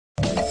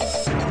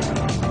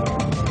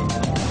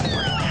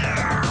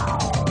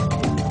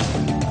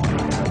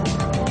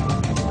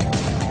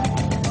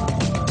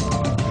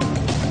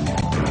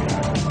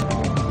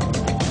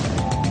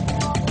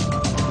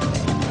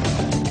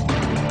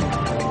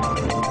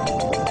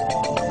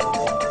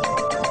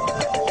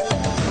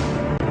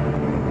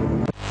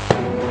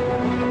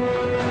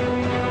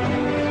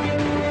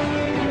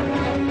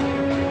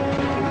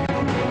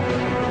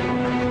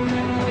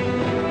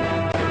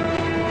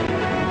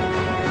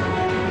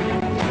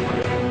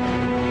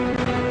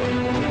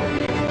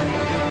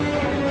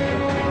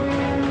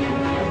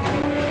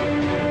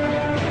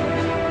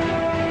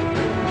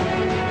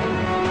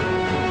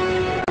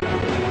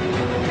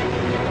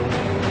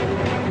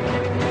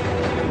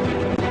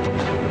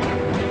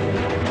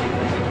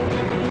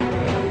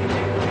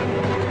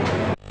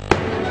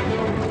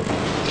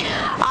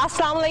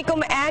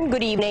Assalamualaikum and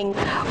good evening.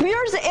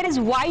 Viewers, it is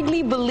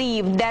widely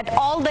believed that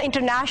all the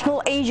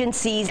international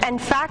agencies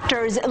and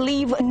factors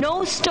leave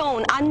no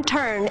stone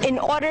unturned in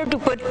order to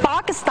put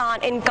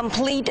Pakistan in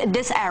complete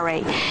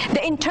disarray.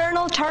 The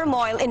internal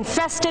turmoil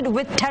infested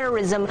with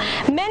terrorism,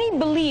 many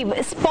believe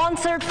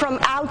sponsored from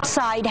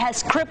outside,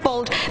 has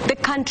crippled the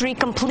country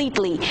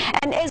completely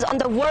and is on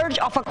the verge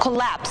of a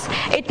collapse.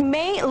 It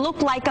may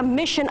look like a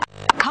mission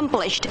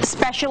accomplished,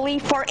 especially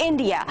for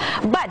India,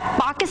 but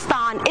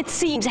Pakistan, it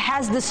seems,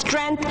 has the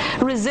strength,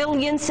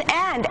 resilience,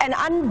 and an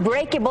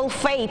unbreakable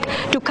faith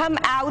to come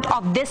out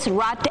of this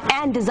rut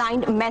and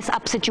designed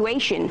mess-up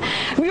situation.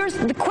 Viewers,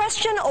 the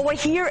question over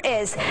here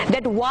is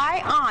that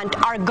why aren't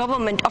our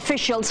government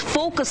officials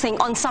focusing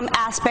on some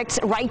aspects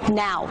right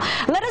now?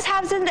 Let us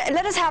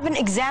have an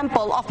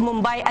example of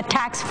Mumbai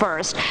attacks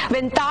first.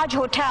 When Taj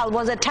Hotel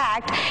was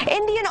attacked,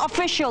 Indian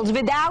officials,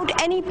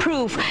 without any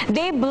proof,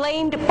 they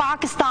blamed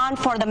Pakistan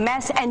for the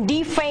mess and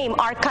defame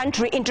our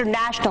country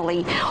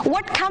internationally.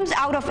 What comes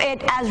out of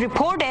it, as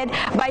reported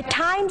by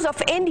Times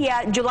of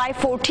India, July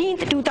 14,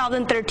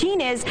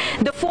 2013, is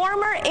the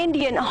former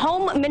Indian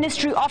Home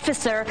Ministry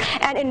officer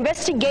and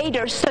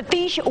investigator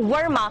Satish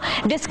Verma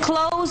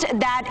disclosed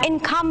that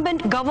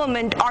incumbent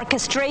government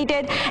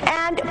orchestrated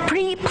and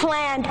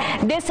pre-planned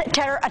this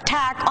terror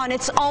attack on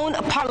its own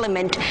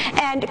parliament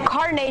and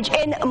carnage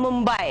in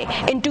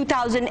Mumbai in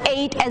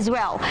 2008 as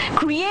well,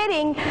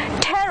 creating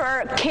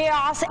terror,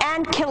 chaos,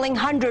 and killing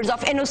hundreds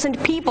of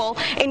innocent people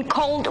in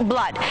cold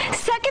blood.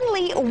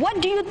 Secondly,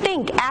 what do you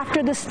think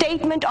after the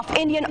statement of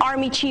Indian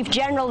Army Chief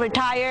General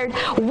retired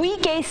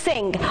V.K.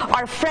 Singh,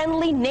 our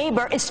friendly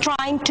neighbor, is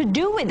trying to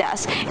do with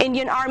us?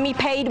 Indian Army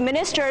paid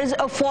ministers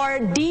for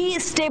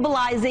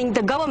destabilizing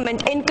the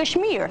government in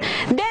Kashmir.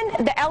 Then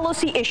the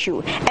LOC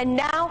issue, and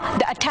now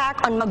the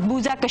attack on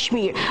Maqbuza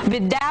Kashmir.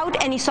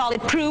 Without any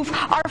solid proof,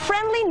 our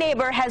friendly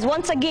neighbor has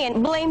once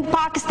again blamed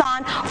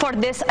Pakistan for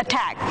this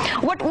attack.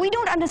 What we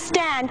don't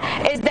understand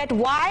is that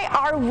why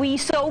are we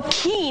so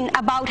keen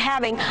about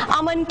having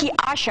Aman Ki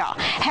Asha,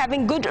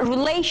 having good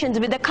relations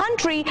with a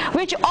country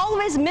which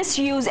always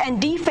misuse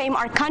and defame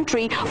our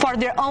country for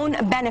their own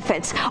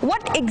benefits?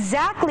 What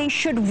exactly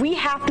should we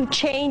have to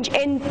change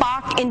in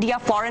Pak-India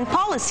foreign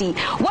policy?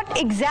 What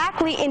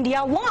exactly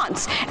India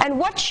wants? And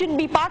what should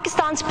be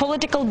Pakistan's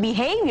political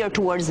behavior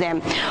towards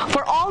them?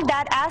 For all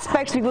that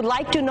aspects, we would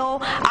like to know.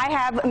 I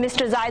have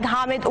Mr. Zaid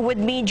Hamid with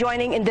me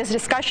joining in this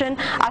discussion.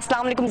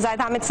 Assalamualaikum Zaid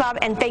Hamid Saab,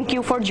 and thank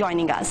you for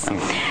joining us.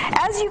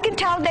 As you can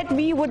tell, that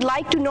we would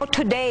like to know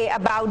today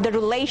about the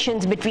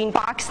relations between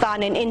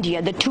Pakistan and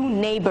India, the two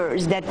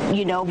neighbors that,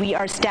 you know, we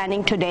are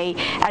standing today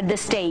at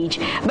this stage.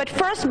 But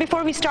first,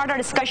 before we start our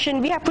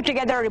discussion, we have put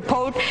together a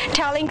report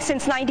telling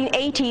since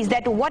 1980s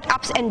that what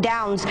ups and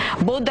downs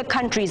both the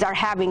countries are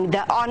having,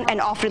 the on and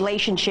off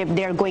relationship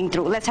they're going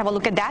through. Let's have a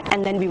look at that,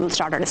 and then we will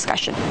start our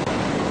discussion.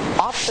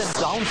 Ups and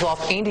downs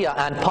of India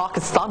and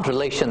Pakistan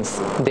relations.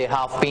 There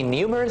have been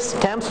numerous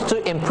attempts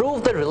to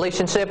improve the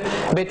relationship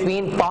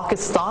between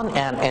Pakistan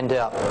and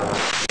India.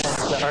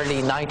 Since the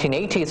early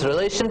 1980s,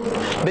 relation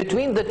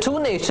between the two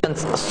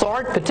nations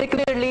soared,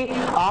 particularly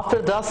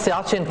after the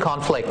Siachen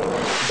conflict.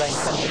 The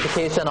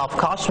intensification of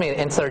Kashmir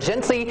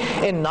insurgency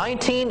in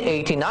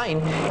 1989,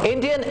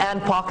 Indian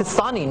and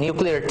Pakistani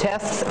nuclear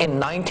tests in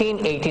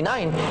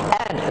 1989,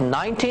 and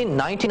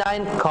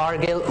 1999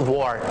 Kargil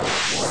war.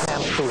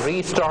 Attempts to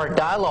restart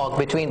dialogue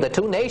between the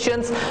two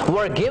nations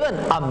were given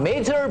a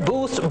major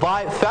boost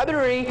by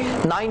February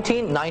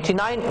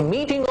 1999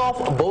 meeting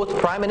of both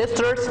prime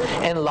ministers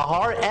in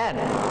Lahore and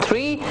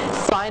 3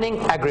 signing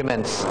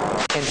agreements.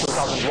 In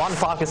 2001,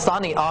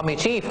 Pakistani Army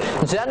Chief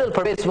General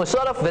Pervez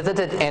Musharraf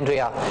visited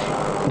India.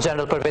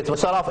 General Pervez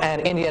Musharraf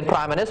and Indian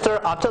Prime Minister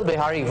Atal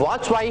Bihari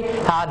Vajpayee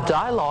had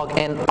dialogue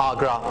in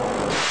Agra.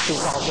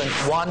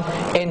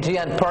 2001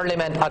 Indian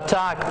Parliament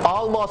attack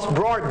almost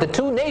brought the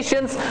two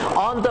nations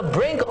on the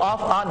brink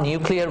of a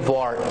nuclear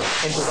war.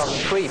 In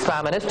 2003,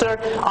 Prime Minister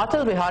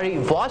Atal Bihari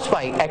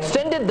Vajpayee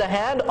extended the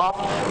hand of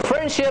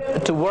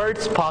friendship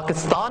towards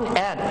Pakistan,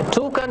 and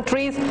two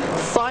countries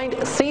signed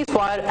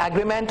ceasefire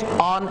agreement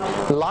on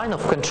line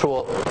of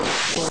control.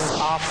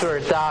 After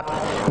that,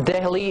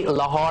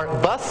 Delhi-Lahore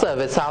bus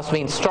service has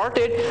been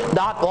started.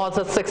 That was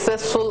a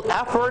successful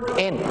effort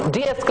in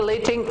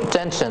de-escalating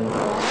tension.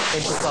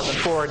 In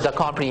 2004, the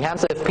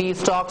comprehensive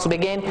peace talks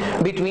began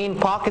between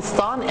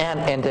Pakistan and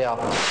India.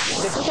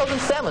 The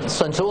 2007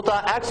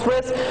 Sanjota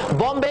Express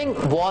bombing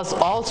was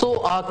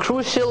also a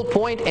crucial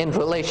point in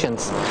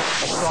relations.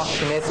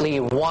 Approximately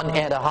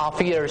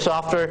 1.5 years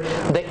after,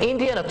 the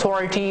Indian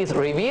authorities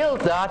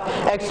revealed that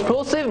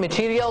explosive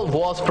material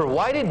was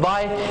provided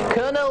by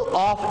Colonel removal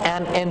of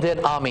an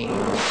Indian army.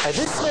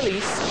 Additionally,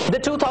 the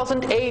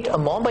 2008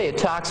 Mumbai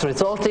attacks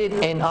resulted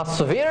in a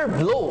severe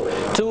blow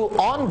to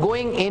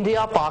ongoing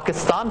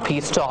India-Pakistan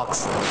peace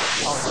talks.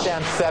 On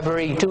 10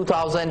 February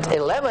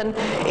 2011,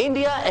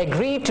 India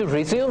agreed to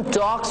resume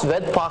talks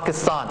with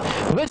Pakistan,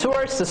 which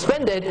were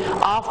suspended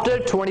after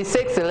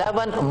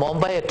 26/11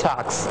 Mumbai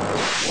attacks.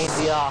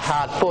 India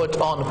had put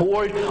on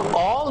hold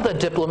all the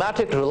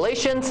diplomatic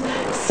relations,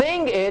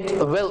 saying it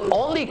will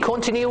only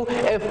continue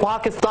if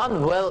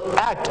Pakistan will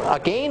act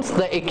against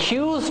the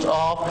accused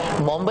of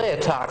Mumbai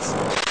attacks.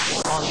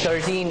 On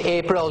 13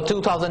 April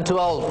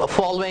 2012,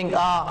 following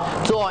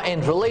a thaw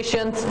in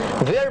relations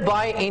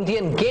whereby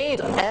India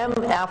gained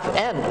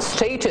MFN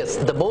status,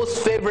 the most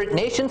favored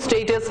nation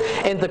status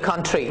in the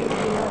country,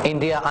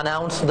 India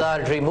announced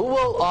the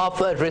removal of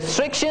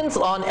restrictions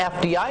on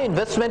FDI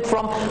investment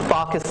from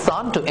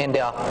Pakistan to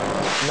India.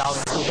 Now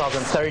in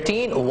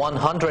 2013,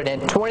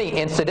 120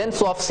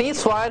 incidents of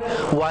ceasefire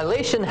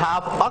violation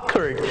have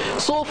occurred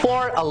so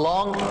far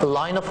along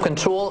line of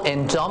control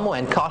in Jammu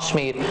and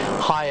Kashmir,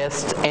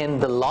 highest in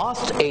the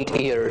last 8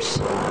 years.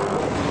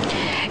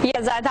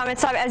 Yes, Zahid Hamid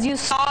Saab, as you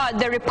saw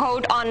the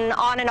report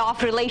on and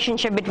off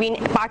relationship between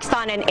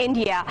Pakistan and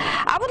India,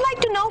 I would like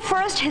to know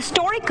first,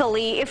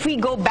 historically, if we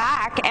go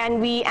back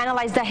and we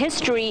analyze the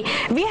history,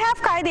 we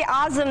have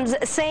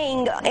Quaid-e-Azam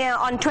saying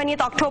on 20th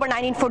October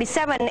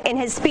 1947 in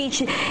his speech,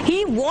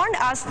 he warned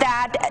us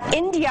that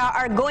India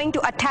are going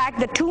to attack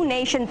the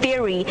two-nation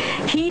theory.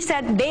 He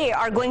said they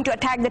are going to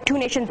attack the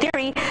two-nation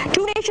theory.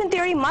 Two-nation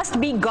theory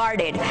must be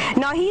guarded.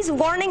 Now he's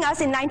warning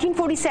us in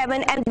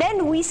 1947, and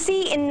then we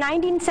see in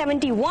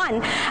 1971,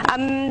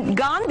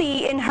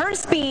 Gandhi, in her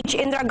speech,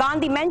 Indira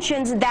Gandhi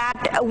mentions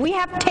that we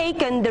have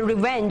taken the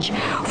revenge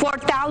for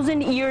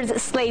 1,000 years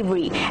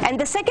slavery. And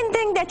the second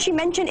thing that she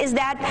mentioned is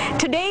that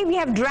today we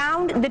have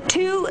drowned the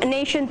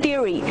two-nation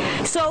theory.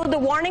 So the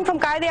warning from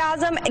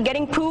Quaid-e-Azam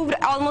getting proved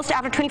almost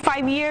after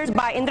 25 years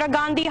by Indira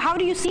Gandhi. How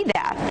do you see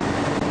that?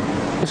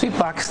 You see,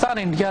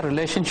 Pakistan-India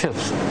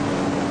relationships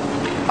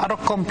are a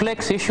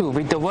complex issue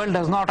which the world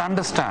does not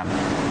understand.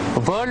 The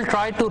world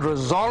tried to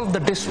resolve the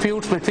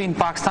disputes between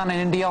Pakistan and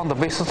India on the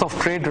basis of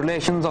trade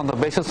relations, on the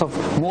basis of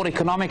more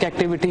economic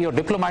activity or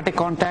diplomatic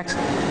contacts.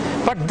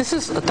 But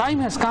time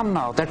has come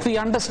now that we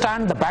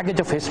understand the baggage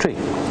of history.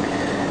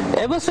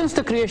 Ever since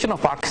the creation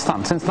of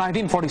Pakistan, since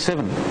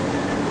 1947,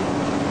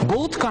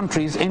 both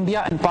countries,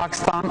 India and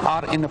Pakistan,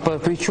 are in a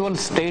perpetual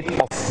state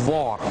of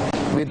war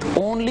with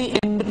only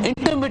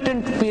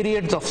intermittent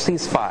periods of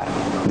ceasefire.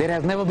 There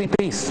has never been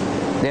peace.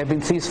 There have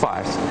been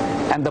ceasefires.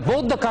 And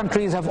both the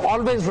countries have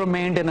always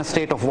remained in a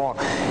state of war.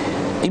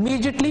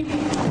 Immediately,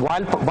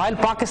 while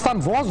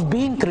Pakistan was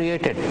being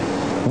created,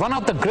 one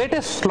of the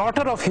greatest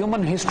slaughter of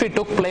human history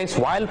took place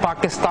while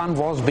Pakistan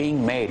was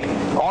being made.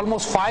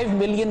 Almost 5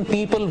 million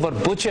people were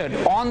butchered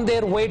on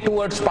their way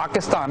towards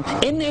Pakistan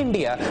in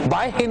India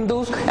by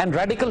Hindus and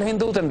radical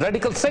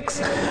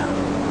Sikhs,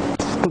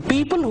 to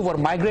people who were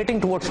migrating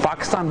towards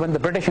Pakistan when the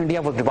British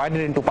India was divided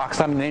into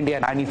Pakistan and India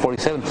in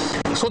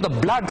 1947. So the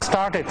blood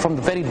started from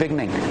the very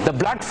beginning. The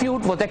blood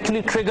feud was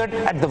actually triggered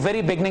at the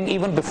very beginning,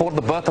 even before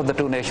the birth of the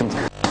two nations.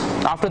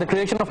 After the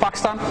creation of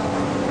Pakistan,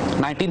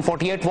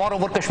 1948 war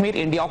over Kashmir,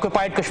 India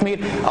occupied Kashmir,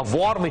 a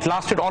war which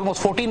lasted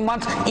almost 14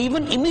 months.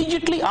 Even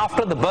immediately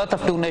after the birth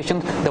of two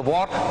nations, the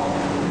war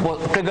was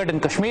triggered in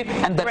Kashmir,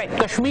 and the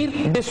Kashmir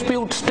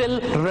dispute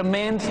still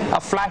remains a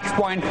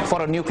flashpoint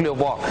for a nuclear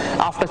war.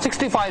 After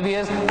 65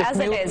 years,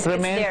 Kashmir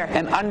remains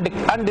an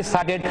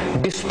undecided,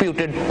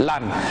 disputed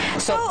land.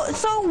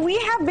 So we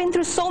have been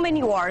through so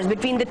many wars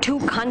between the two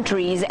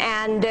countries,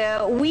 and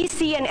we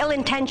see an ill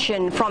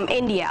intention from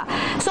India.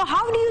 So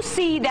how do you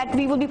see that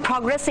we will be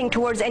progressing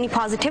towards any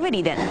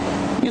positivity then?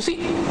 You see,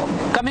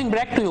 coming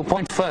back to your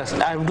point first,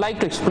 I would like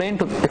to explain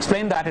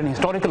that in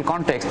historical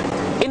context.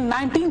 In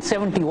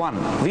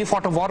 1971, we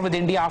fought a war with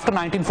India. After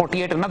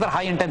 1948, another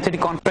high-intensity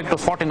conflict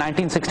was fought in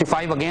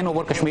 1965, again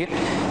over Kashmir.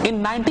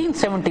 In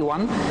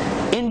 1971,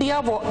 India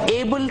was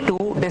able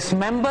to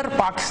dismember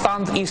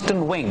Pakistan's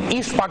eastern wing.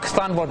 East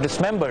Pakistan was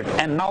dismembered,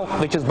 and now,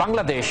 which is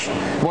Bangladesh,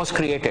 was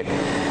created.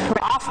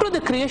 After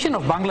the creation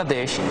of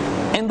Bangladesh,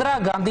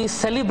 Indira Gandhi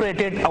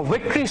celebrated a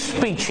victory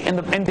speech in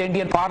the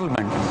Indian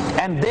Parliament,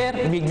 and there,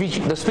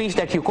 the speech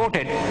that you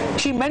quoted,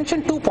 she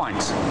mentioned 2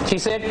 points. She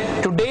said,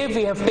 today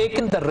we have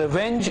taken the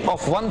revenge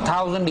of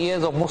 1,000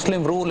 years of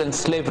Muslim rule and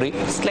slavery.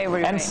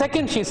 And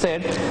second, she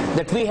said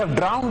that we have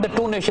drowned the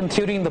two-nation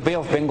theory in the Bay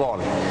of Bengal.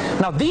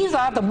 Now, these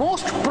are the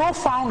most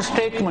profound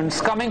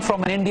statements coming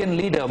from an Indian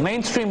leader,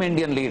 mainstream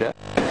Indian leader,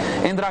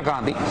 Indira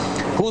Gandhi,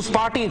 whose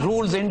party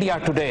rules India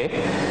today.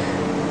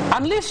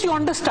 Unless you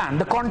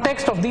understand the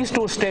context of these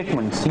two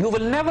statements, you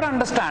will never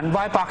understand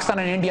why Pakistan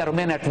and India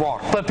remain at war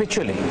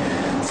perpetually.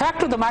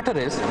 Fact of the matter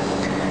is,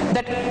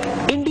 that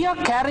India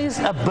carries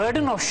a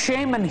burden of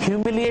shame and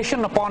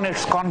humiliation upon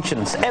its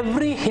conscience.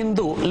 Every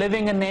Hindu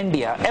living in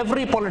India,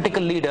 every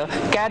political leader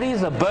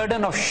carries a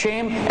burden of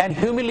shame and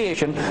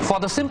humiliation for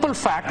the simple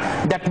fact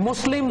that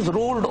Muslims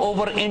ruled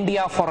over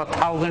India for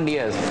 1,000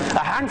 years. A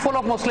handful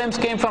of Muslims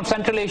came from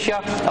Central Asia,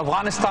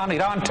 Afghanistan,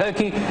 Iran,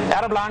 Turkey,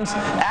 Arab lands,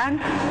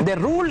 and they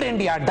ruled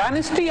India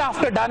dynasty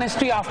after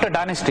dynasty after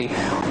dynasty.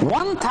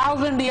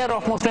 1,000 years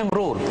of Muslim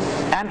rule,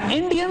 and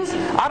Indians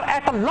are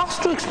at a loss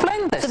to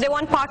explain this. So they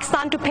want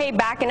Pakistan to pay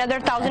back another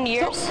 1,000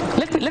 years? So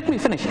let me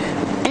finish.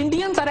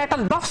 Indians are at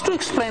a loss to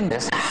explain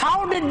this.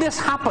 How did this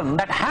happen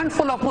that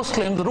handful of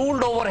Muslims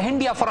ruled over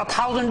India for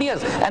 1,000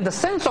 years? And the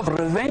sense of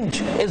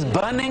revenge is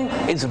burning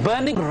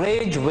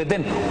rage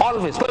within,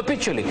 always,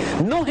 perpetually.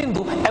 No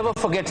Hindu ever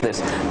forgets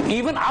this.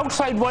 Even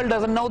outside world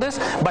doesn't know this,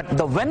 but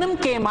the venom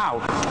came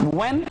out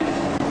when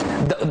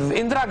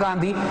Indira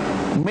Gandhi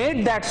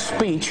made that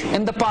speech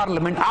in the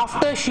parliament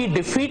after she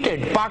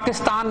defeated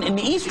Pakistan in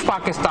East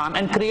Pakistan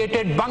and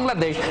created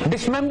Bangladesh,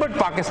 dismembered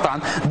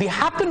Pakistan. The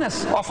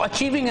happiness of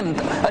achieving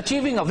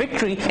a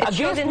victory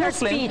against Muslims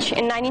speech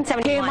in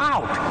 1971 came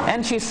out,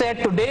 and she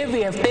said, today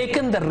we have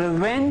taken the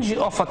revenge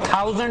of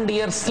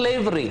 1,000-year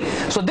slavery.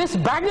 So this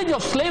baggage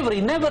of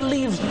slavery never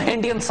leaves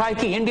Indian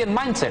psyche, Indian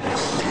mindset.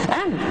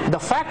 And the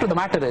fact of the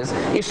matter is,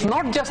 it's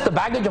not just the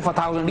baggage of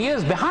 1,000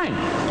 years behind,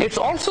 it's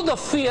also the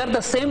fear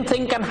the same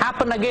thing can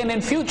happen again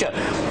in future.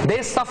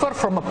 They suffer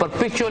from a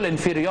perpetual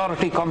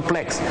inferiority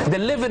complex. They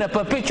live in a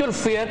perpetual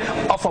fear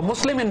of a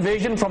Muslim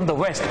invasion from the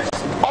West.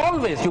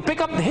 Always, you pick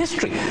up the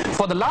history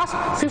for the last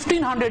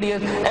 1,500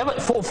 years,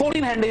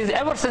 1,400 years,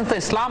 ever since the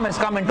Islam has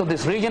come into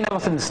this region, ever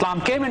since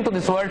Islam came into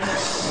this world,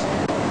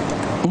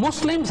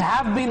 Muslims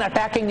have been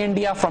attacking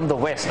India from the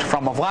West,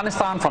 from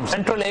Afghanistan, from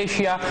Central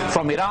Asia,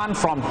 from Iran,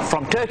 from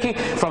Turkey,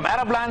 from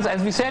Arab lands,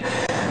 as we said.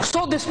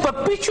 So this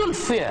perpetual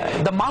fear,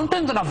 the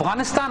mountains in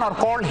Afghanistan are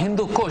called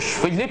Hindu Kush,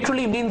 which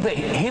literally means the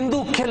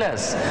Hindu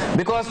killers,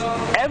 because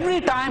every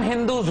time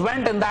Hindus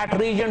went in that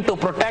region to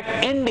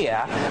protect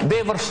India,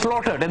 they were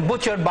slaughtered and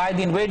butchered by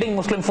the invading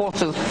Muslim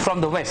forces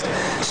from the West.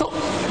 So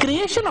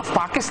creation of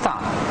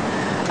Pakistan,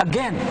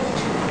 again,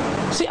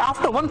 see,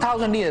 after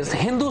 1,000 years,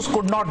 Hindus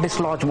could not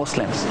dislodge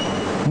Muslims.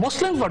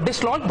 Muslims were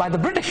dislodged by the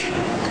British.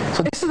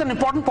 So this is an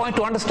important point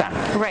to understand.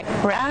 Right.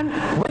 And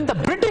when the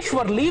British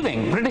were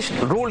leaving, British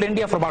ruled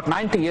India for about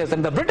 90 years,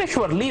 and the British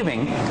were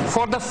leaving,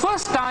 for the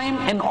first time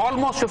in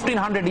almost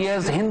 1,500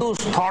 years, Hindus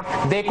thought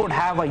they could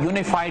have a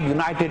unified,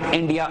 united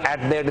India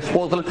at their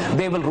disposal.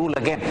 They will rule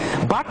again.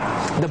 But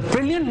the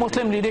brilliant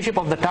Muslim leadership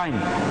of the time,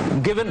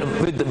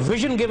 with the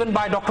vision given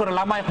by Dr.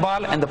 Allama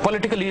Iqbal and the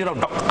political leader of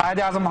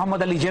Quaid-e-Azam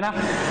Muhammad Ali Jinnah,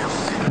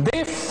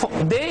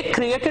 they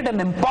created an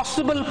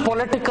impossible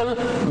political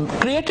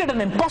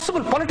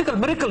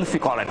miracle, if you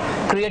call it.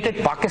 Created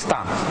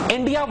Pakistan.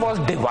 India was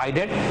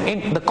divided,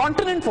 the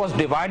continent was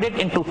divided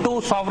into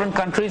two sovereign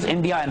countries,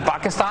 India and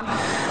Pakistan.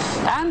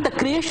 And the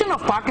creation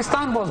of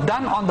Pakistan was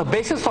done on the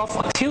basis of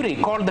a theory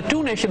called the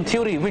two-nation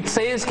theory, which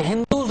says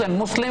Hindus and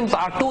Muslims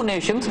are two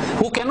nations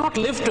who cannot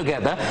live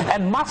together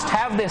and must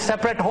have their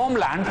separate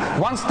homeland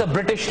once the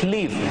British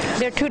leave.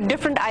 They're two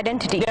different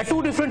identities. They are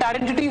two different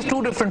identities,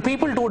 two different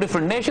people, two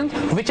different nations,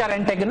 which are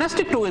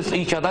antagonistic to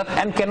each other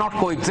and cannot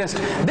coexist.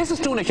 This is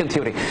two-nation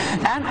theory.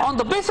 And on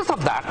the basis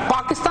of that,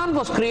 Pakistan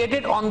was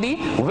created on the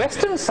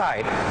western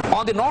side,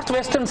 on the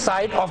northwestern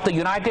side of the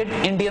united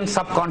Indian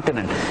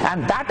subcontinent.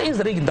 And that is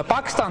the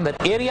Pakistan,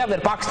 that area where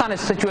Pakistan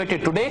is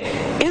situated today,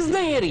 is the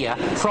area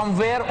from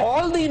where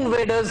all the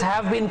invaders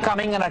have been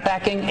coming and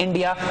attacking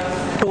India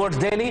towards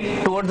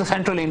Delhi, towards the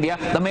central India,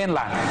 the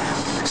mainland.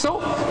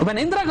 So when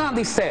Indira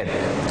Gandhi said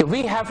that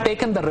we have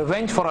taken the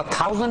revenge for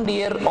 1,000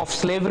 years of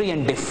slavery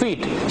and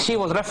defeat, she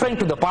was referring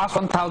to the past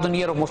 1,000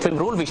 years of Muslim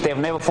rule, which they have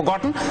never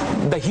forgotten,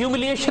 the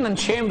humiliation and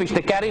shame which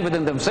they carry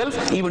within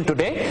themselves even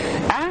today,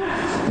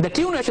 and the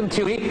two-nation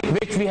theory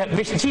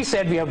which she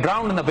said we have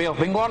drowned in the Bay of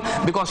Bengal,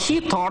 because she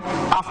thought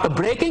after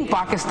breaking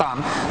Pakistan,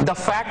 the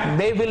fact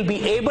they will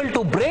be able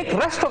to break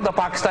rest of the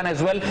Pakistan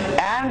as well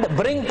and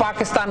bring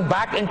Pakistan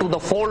back into the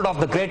fold of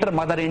the greater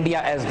Mother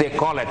India, as they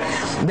call it.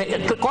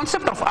 The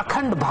concept of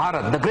Akhand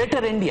Bharat, the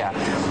greater India,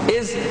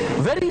 is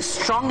very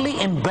strongly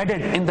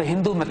embedded in the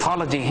Hindu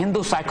mythology,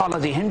 Hindu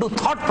psychology, Hindu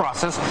thought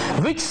process,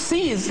 which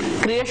sees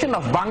creation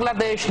of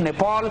Bangladesh,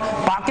 Nepal,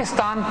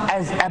 Pakistan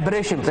as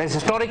aberrations, as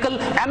historical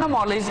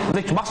anomalies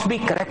which must be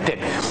corrected.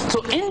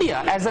 So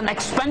India, as an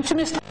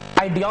expansionist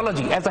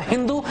ideology, as a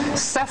Hindu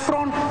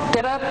saffron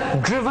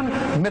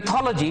terror-driven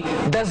mythology,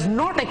 does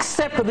not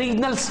accept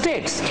regional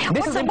states.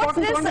 This is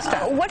important to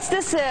understand. What's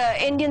this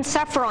Indian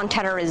saffron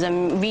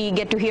terrorism? We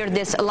get to hear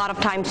this a lot of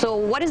times. So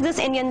what is this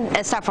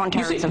Indian saffron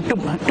terrorism?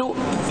 You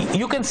see,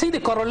 you can see the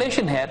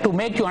correlation here to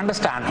make you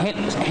understand.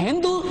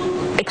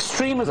 Hindu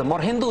extremism or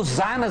Hindu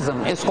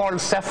Zionism is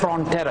called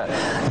saffron terror.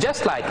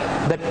 Just like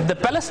the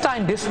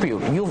Palestine dispute,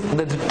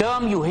 the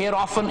term you hear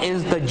often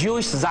is the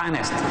Jewish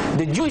Zionist.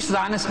 The Jewish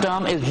Zionist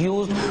term is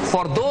used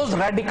for those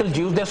radical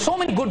Jews. There are so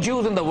many good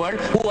Jews in the world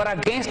who are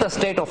against the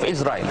state of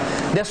Israel.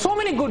 There are so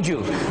many good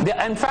Jews.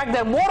 In fact,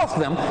 there are more of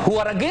them who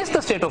are against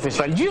the state of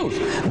Israel, Jews.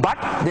 But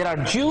there are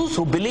Jews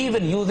who believe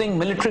in using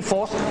military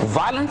force,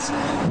 violence,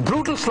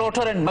 brutal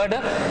slaughter and murder,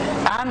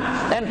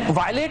 and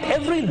violate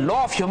every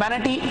law of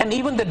humanity and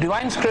even the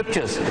divine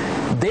scriptures.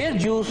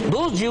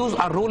 Those Jews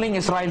are ruling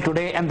Israel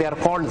today, and they are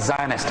called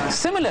Zionists.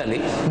 Similarly,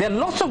 there are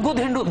lots of good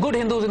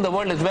Hindus in the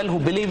world as well who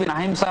believe in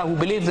ahimsa, who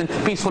believes in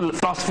peaceful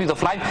philosophies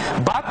of life.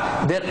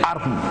 But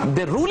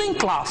the ruling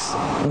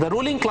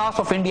class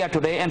of India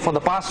today, and for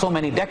the past so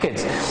many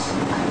decades,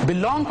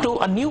 belong to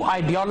a new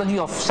ideology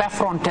of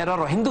saffron terror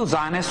or Hindu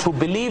Zionists who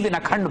believe in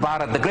Akhand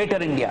Bharat, the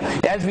greater India.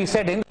 As we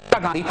said,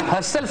 Indira Gandhi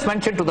herself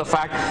mentioned to the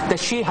fact that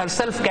she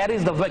herself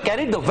carried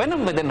the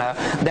venom within her,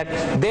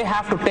 that they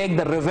have to take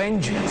the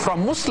revenge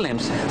from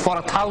Muslims for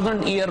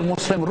 1,000-year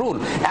Muslim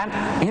rule. And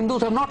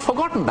Hindus have not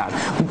forgotten that.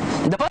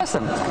 The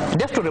person,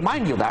 just to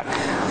remind you that,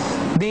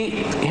 the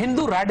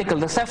Hindu radical,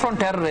 the saffron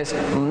terrorist,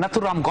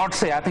 Nathuram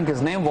Godse, I think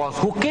his name was,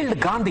 who killed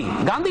Gandhi.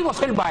 Gandhi was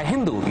killed by a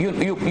Hindu.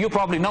 You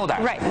probably know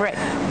that. Right.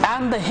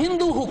 And the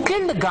Hindu who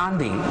killed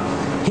Gandhi,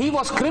 he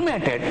was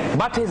cremated,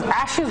 but his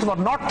ashes were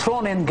not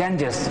thrown in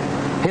Ganges.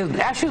 His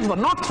ashes were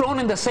not thrown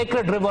in the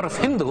sacred river of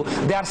Hindu.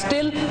 They are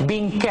still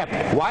being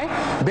kept. Why?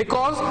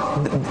 Because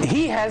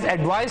he has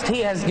advised, he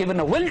has given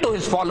a will to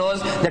his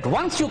followers that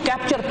once you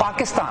capture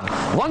Pakistan,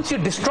 once you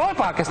destroy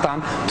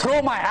Pakistan,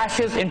 throw my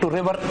ashes into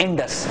river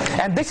Indus.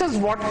 And this is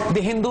what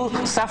the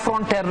Hindu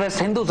saffron terrorists,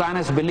 Hindu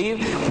Zionists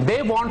believe.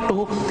 They want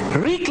to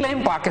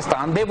reclaim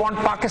Pakistan. They want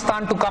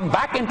Pakistan to come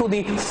back into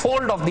the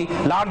fold of the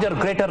larger,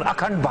 greater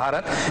Akhand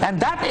Bharat. And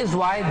that is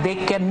why they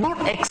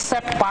cannot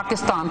accept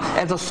Pakistan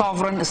as a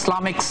sovereign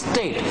Islamic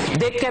state.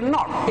 They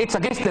cannot. It's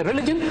against their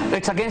religion,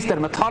 it's against their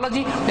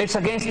mythology, it's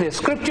against their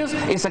scriptures,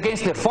 it's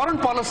against their foreign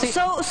policy.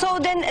 So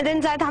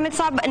then Zahid Hamid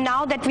Saab,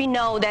 now that we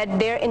know that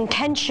their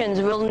intentions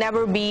will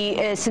never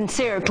be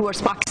sincere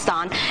towards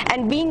Pakistan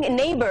and being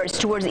neighbors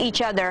towards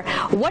each other,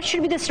 what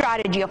should be the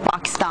strategy of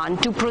Pakistan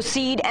to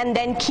proceed and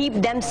then keep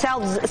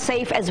themselves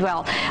safe as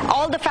well?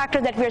 All the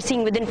factors that we're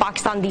seeing within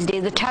Pakistan these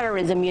days, the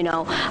terrorism,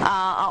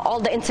 all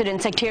the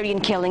incidents, sectarian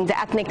killings, the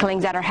ethnic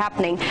killings that are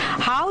happening,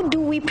 how do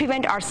we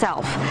prevent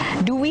ourselves?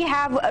 Do we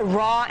have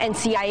RAW and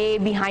CIA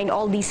behind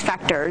all these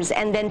factors?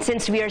 And then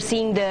since we are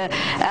seeing the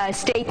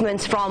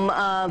statements from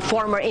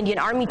former Indian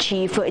Army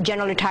Chief,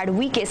 General Retired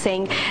Wike,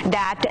 saying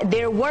that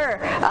there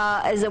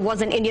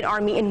was an Indian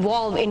Army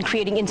involved in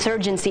creating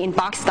insurgency in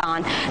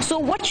Pakistan. So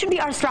what should be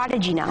our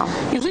strategy now?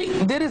 You see,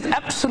 there is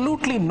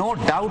absolutely no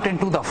doubt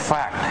into the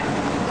fact.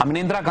 I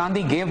mean, Indira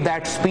Gandhi gave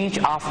that speech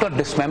after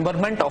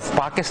dismemberment of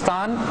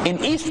Pakistan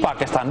in East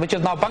Pakistan, which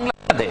is now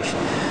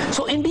Bangladesh.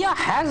 So India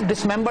has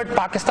dismembered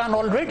Pakistan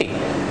already,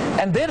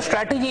 and their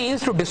strategy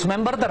is to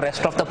dismember the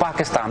rest of the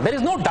Pakistan. There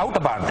is no doubt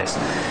about this.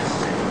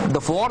 The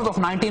wars of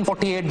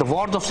 1948, the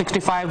wars of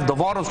 65, the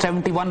war of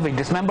 71, which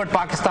dismembered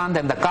Pakistan,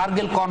 then the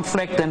Kargil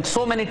conflict, and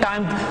so many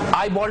times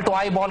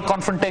eyeball-to-eyeball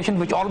confrontation,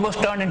 which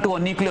almost turned into a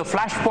nuclear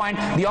flashpoint,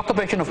 the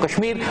occupation of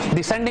Kashmir,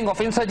 the sending of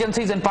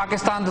insurgencies in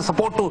Pakistan, the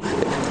support to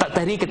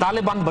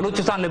Tehreek-e-Taliban,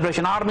 Balochistan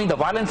Liberation Army, the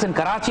violence in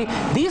Karachi.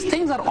 These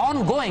things are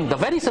ongoing. The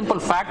very simple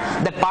fact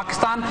that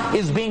Pakistan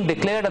is being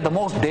declared as the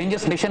most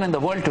dangerous nation in the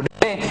world today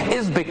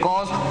is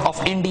because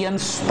of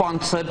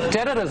Indian-sponsored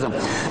terrorism.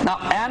 Now,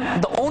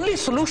 and the only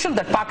solution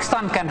that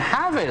Pakistan can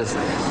have is,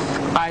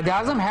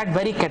 Quaid-e-Azam had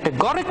very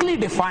categorically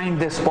defined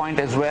this point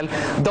as well,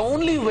 the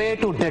only way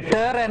to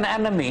deter an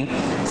enemy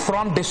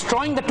from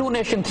destroying the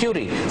two-nation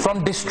theory,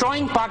 from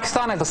destroying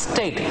Pakistan as a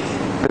state,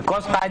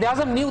 because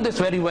Quaid-e-Azam knew this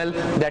very well,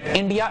 that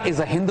India is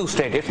a Hindu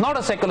state. It's not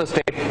a secular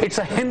state, it's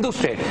a Hindu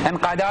state.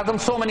 And Quaid-e-Azam,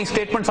 so many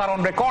statements are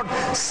on record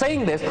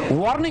saying this,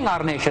 warning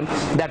our nation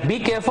that be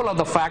careful of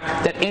the fact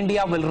that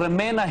India will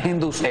remain a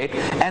Hindu state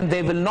and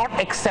they will not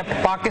accept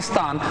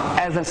Pakistan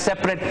as a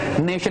separate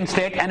nation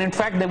state, and in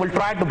fact they will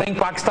try to bring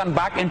Pakistan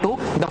back into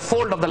the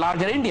fold of the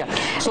larger India.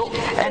 So,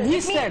 and he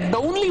said the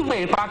only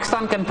way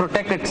Pakistan can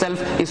protect itself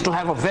is to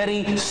have a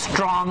very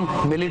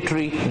strong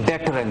military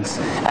deterrence,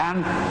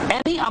 and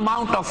any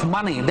amount of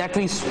money that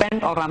we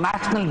spend on our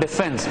national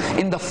defense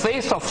in the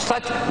face of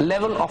such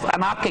level of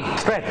anarchic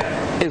threat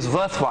is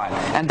worthwhile.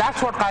 And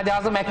that's what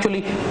Quaid-e-Azam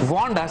actually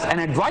warned us and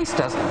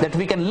advised us, that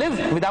we can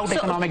live without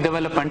economic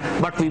development,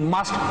 but we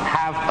must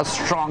have a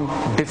strong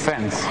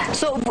defense.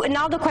 So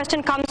now the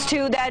question comes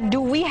to that,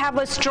 do we have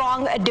a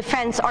strong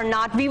defense or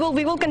not? We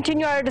will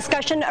continue our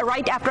discussion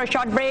right after a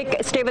short break.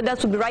 Stay with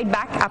us. We'll be right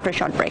back after a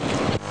short break.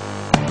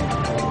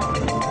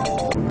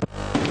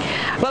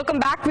 Welcome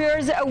back,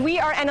 viewers. We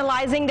are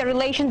analyzing the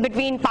relations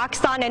between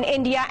Pakistan and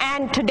India,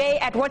 and today,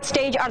 at what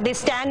stage are they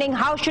standing?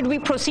 How should we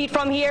proceed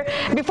from here?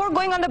 Before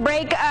going on the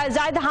break,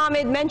 Zaid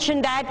Hamid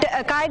mentioned that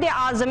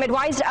Quaid-e-Azam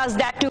advised us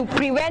that to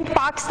prevent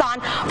Pakistan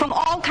from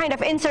all kind of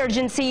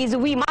insurgencies,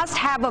 we must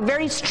have a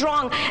very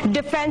strong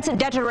defense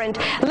deterrent.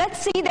 Let's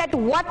see that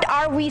what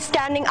are we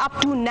standing up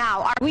to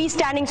now? Are we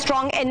standing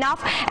strong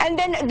enough? And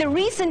then the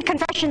recent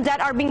confessions that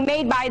are being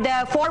made by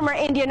the former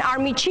Indian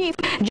Army Chief,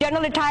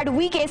 General retired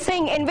V.K.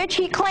 Singh, in which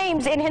he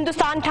claims in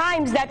Hindustan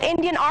Times that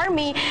Indian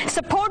Army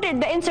supported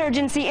the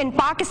insurgency in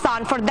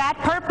Pakistan. For that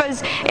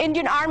purpose,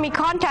 Indian Army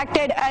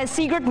contacted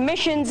secret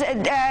missions,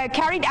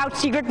 carried out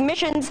secret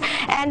missions,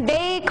 and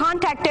they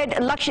contacted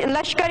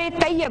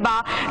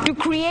Lashkar-e-Taiba to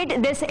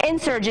create this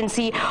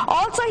insurgency.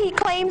 Also, he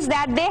claims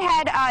that they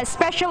had a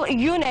special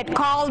unit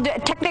called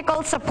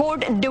Technical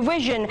Support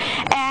Division,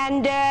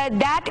 and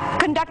that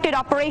conducted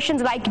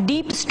operations like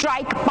Deep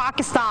Strike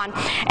Pakistan.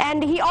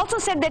 And he also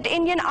said that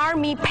Indian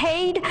Army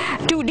paid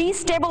to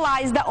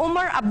destabilize the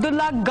Umar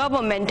Abdullah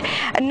government.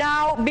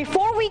 Now,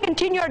 before we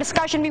continue our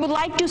discussion, we would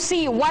like to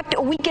see what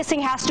V.K.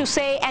 Singh has to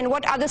say and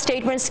what other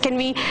statements can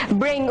we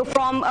bring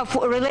from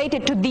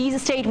related to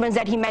these statements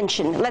that he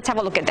mentioned. Let's have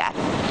a look at that.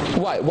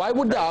 Why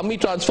would the army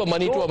transfer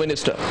money to a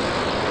minister?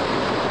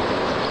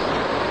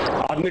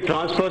 Army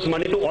transfers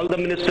money to all the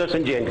ministers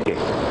in J&K.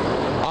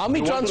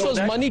 Army transfers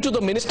money to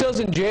the ministers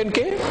in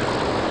J&K?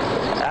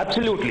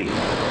 Absolutely.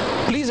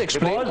 Please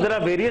explain. Because there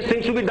are various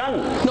things to be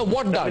done. No,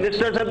 what done?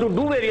 Ministers have to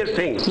do various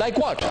things. Like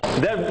what?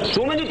 There are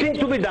so many things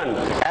to be done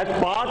as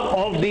part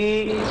of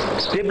the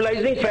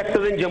stabilizing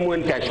factor in Jammu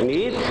and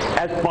Kashmir,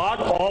 as part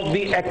of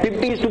the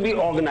activities to be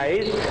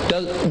organized.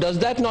 Does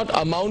that not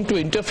amount to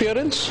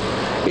interference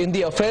in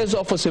the affairs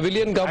of a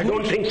civilian government? I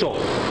don't think so.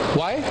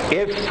 Why?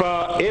 If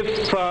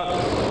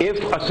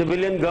a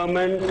civilian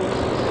government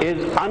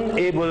is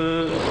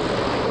unable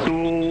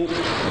to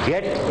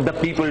get the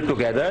people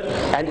together,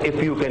 and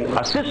if you can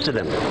assist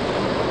them,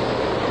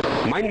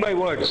 mind my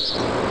words,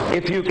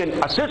 if you can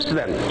assist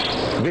them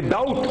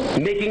without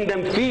making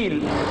them feel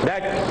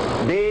that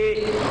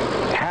they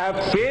have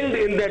failed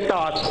in their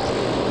task,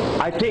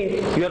 I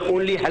think you are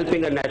only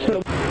helping a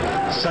national.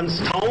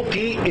 संस्थाओं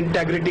की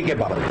integrity के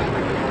बारे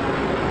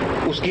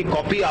में उसकी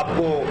copy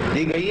आपको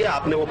दी गई है,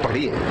 आपने वो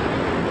पढ़ी है।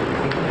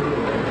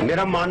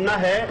 मेरा मानना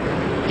है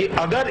कि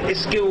अगर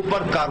इसके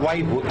ऊपर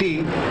कार्रवाई होती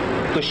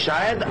तो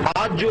शायद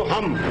आज जो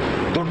हम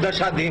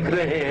दुर्दशा देख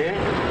रहे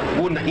हैं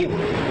वो नहीं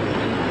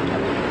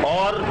होती।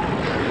 और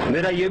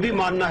मेरा ये भी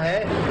मानना है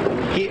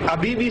कि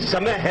अभी भी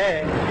समय है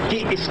कि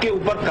इसके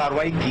ऊपर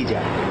कार्रवाई की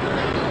जाए,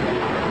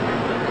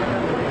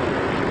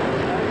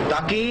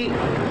 ताकि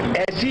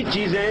ऐसी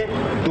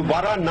चीजें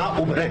दोबारा ना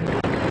उभरें।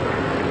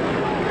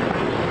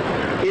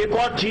 एक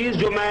और चीज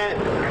जो मैं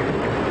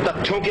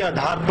तथ्यों के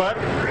आधार पर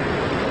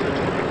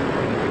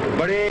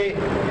बड़े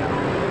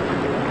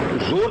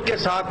जोर के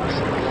साथ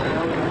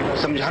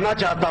समझाना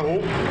चाहता हूं,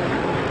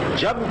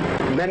 जब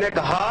मैंने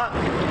कहा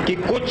कि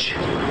कुछ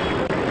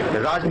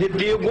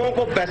राजनीतिज्ञों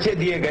को पैसे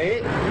दिए गए,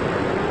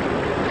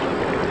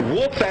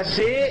 वो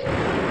पैसे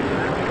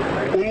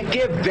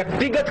उनके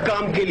व्यक्तिगत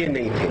काम के लिए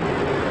नहीं थे,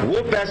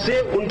 वो पैसे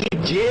उनकी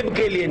जेब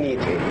के लिए नहीं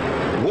थे,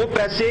 वो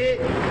पैसे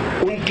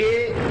उनके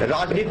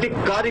राजनीतिक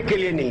कार्य के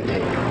लिए नहीं थे,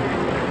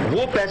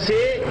 वो पैसे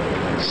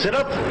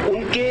सिर्फ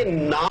उनके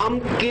नाम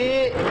के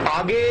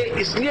आगे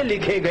इसलिए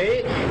लिखे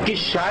गए कि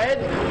शायद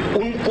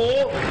उनको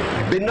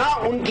बिना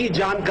उनकी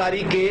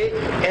जानकारी के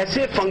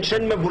ऐसे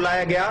फंक्शन में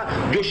बुलाया गया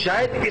जो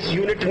शायद इस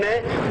यूनिट ने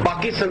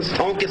बाकी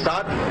संस्थाओं के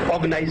साथ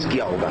ऑर्गेनाइज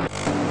किया होगा।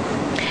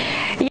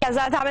 Yes,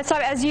 Ahmed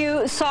Saab, as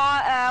you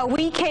saw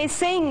V.K.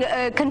 Singh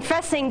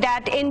confessing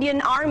that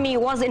Indian Army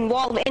was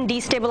involved in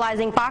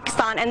destabilizing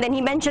Pakistan, and then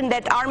he mentioned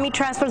that Army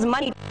transfers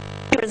money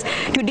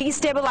to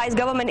destabilize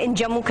government in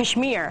Jammu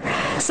Kashmir.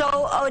 So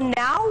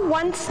now,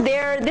 once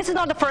this is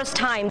not the first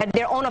time that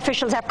their own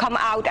officials have come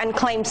out and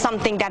claimed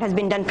something that has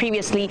been done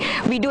previously.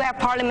 We do have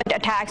Parliament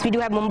attacks, we do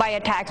have Mumbai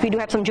attacks, we do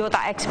have some Jota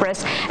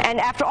Express, and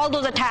after all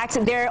those attacks,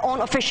 their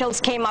own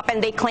officials came up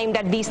and they claimed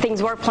that these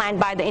things were planned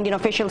by the Indian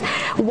officials.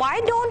 Why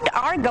don't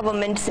our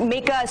governments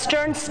make a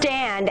stern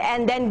stand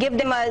and then give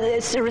them a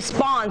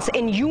response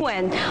in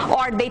UN,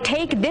 or they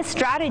take this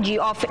strategy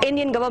of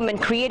Indian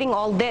government creating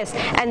all this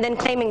and then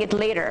claiming it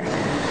later?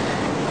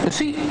 You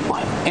see,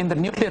 in the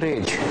nuclear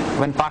age,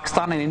 when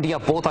Pakistan and India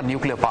both are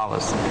nuclear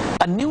powers,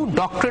 a new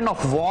doctrine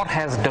of war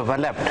has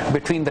developed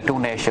between the two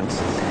nations.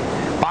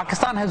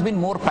 Pakistan has been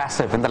more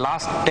passive in the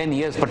last 10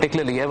 years,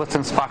 particularly ever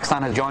since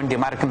Pakistan has joined the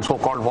American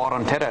so-called war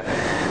on terror.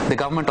 The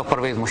government of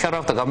Pervez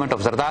Musharraf, the government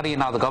of Zardari,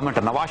 now the government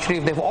of Nawaz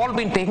Sharif, they've all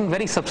been taking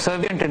very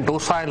subservient and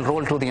docile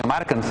role to the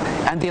Americans.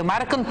 And the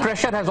American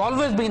pressure has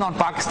always been on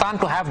Pakistan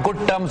to have good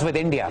terms with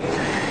India.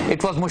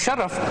 It was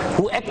Musharraf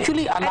who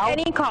actually allowed... At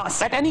any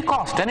cost. At any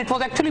cost. And it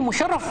was actually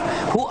Musharraf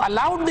who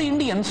allowed the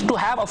Indians to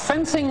have a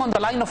fencing on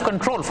the line of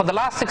control. For the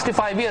last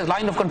 65 years,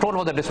 line of control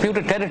was a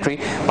disputed territory.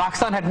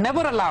 Pakistan had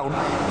never allowed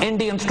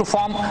Indians Indians to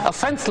form a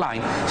fence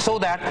line so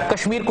that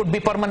Kashmir could be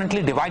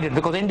permanently divided,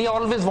 because India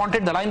always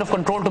wanted the line of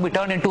control to be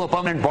turned into a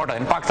permanent border,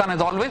 and Pakistan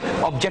has always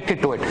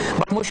objected to it.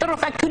 But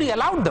Musharraf actually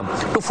allowed them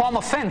to form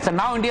a fence, and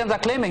now Indians are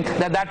claiming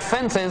that that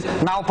fence is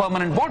now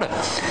permanent border.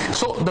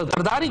 So the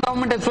Zardari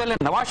government as well and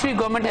Nawaz Sharif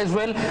government as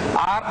well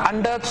are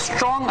under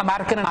strong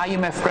American and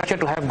IMF pressure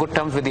to have good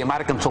terms with the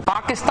Americans. So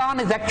Pakistan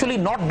is actually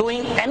not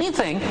doing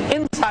anything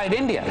inside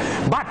India,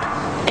 but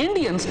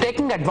Indians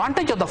taking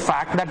advantage of the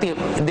fact that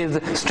there's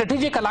a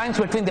strategic alliance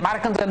between the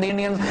Americans and the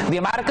Indians. The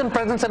American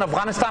presence in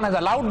Afghanistan has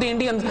allowed the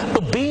Indians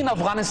to be in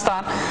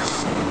Afghanistan,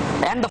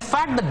 and the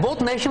fact that both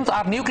nations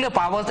are nuclear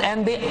powers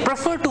and they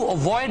prefer to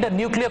avoid a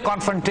nuclear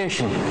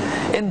confrontation.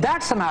 In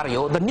that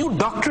scenario, the new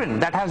doctrine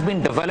that has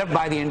been developed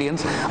by the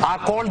Indians are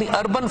called the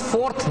urban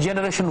fourth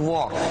generation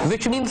war,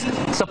 which means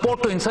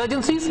support to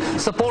insurgencies,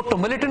 support to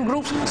militant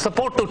groups,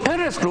 support to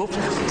terrorist groups,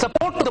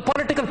 support to the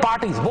political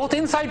parties, both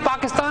inside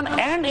Pakistan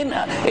and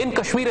in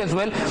Kashmir as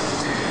well,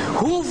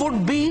 who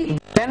would be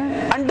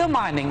then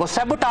undermining or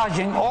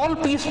sabotaging all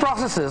peace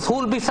processes, who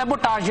will be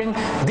sabotaging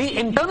the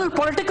internal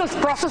political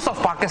process of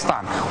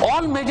Pakistan.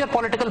 All major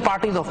political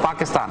parties of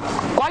Pakistan,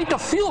 quite a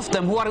few of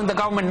them who are in the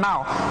government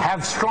now,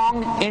 have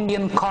strong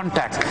Indian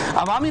contacts.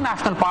 Awami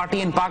National Party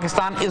in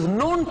Pakistan is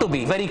known to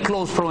be very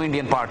close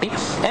pro-Indian party.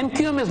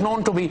 MQM is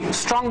known to be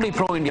strongly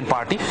pro-Indian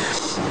party.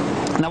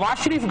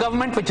 Nawaz Sharif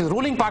government, which is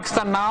ruling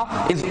Pakistan now,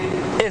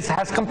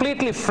 has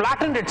completely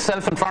flattened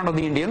itself in front of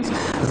the Indians.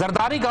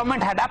 Zardari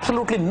government had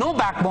absolutely no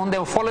backbone. They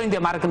were following the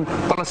American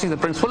policies and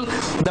principles.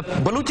 The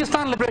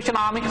Baluchistan Liberation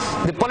Army,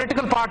 the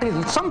political parties,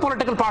 some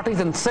political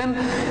parties in Sindh,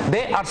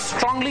 they are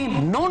strongly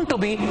known to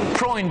be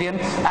pro-Indian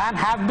and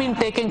have been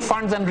taking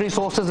funds and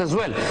resources as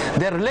well.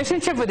 Their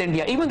relationship with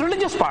India, even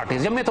religious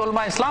parties, Jamiat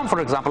Ulama Islam,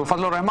 for example,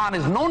 Fazlur Rahman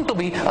is known to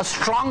be a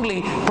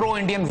strongly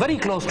pro-Indian, very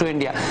close to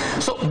India.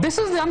 So this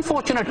is the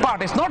unfortunate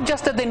part. It's not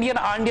just that the Indian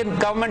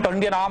government or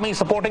Indian army is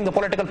supporting the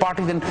political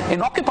parties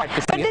in occupied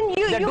Kashmir. But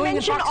then you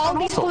mentioned all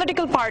these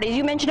political parties.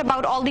 You mentioned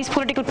about all these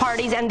political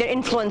parties and their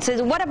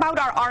influences. What about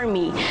our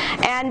army?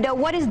 And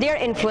what is their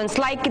influence?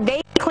 Like,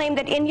 they claim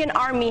that Indian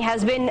army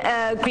has been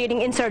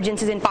creating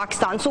insurgencies in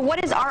Pakistan. So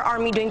what is our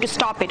army doing to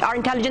stop it? Our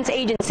intelligence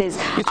agencies,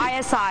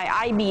 ISI,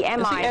 IB,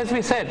 MI. As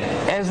we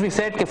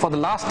said, for the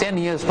last 10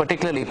 years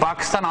particularly,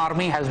 Pakistan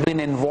army has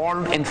been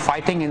involved in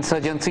fighting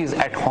insurgencies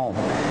at home.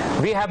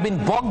 We have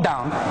been bogged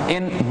down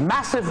in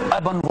massive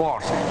urban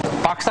wars.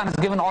 Pakistan has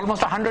given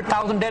almost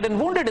 100,000 dead and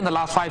wounded in the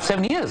last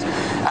 5-7 years.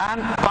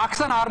 And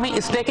Pakistan army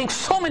is taking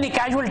so many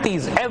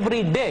casualties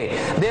every day.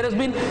 There has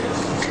been,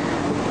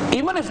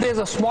 even if there's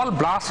a small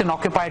blast in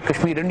occupied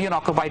Kashmir, Indian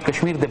occupied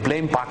Kashmir, they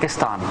blame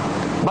Pakistan.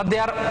 But they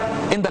are,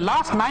 in the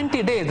last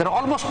 90 days, there are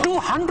almost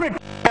 200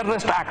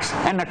 terrorist acts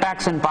and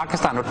attacks in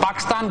Pakistan. But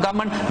Pakistan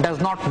government does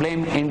not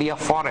blame India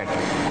for it.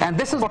 And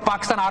this is what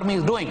Pakistan army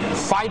is doing,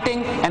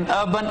 fighting an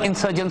urban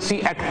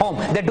insurgency at home.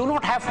 They do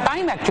not have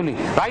time actually.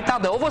 Right now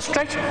they're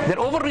overstretched, they're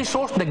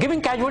over-resourced, they're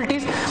giving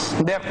casualties,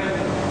 their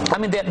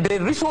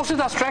resources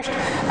are stretched,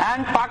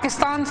 and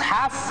Pakistan's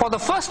have, for the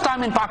first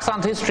time in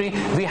Pakistan's history,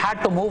 we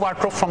had to move our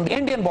troops from the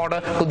Indian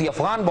border to the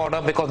Afghan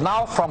border, because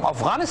now from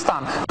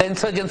Afghanistan the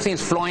insurgency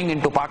is flowing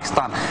into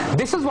Pakistan.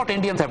 This is what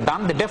Indians have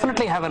done. They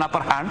definitely have an upper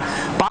hand.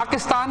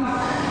 Pakistan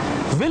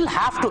will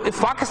have to, if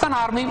Pakistan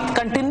army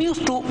continues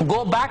to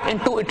go back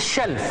into its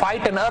shell,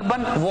 fight an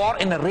urban war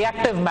in a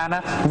reactive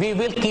manner, we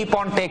will keep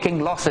on taking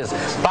losses.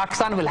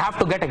 Pakistan will have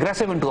to get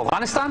aggressive into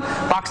Afghanistan.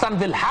 Pakistan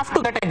will have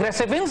to get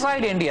aggressive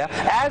inside India,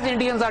 as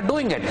Indians are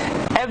doing it.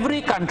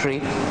 Every country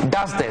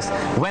does this.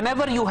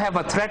 Whenever you have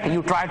a threat,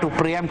 you try to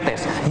preempt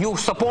this. You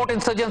support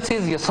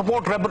insurgencies, you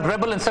support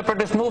rebel and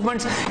separatist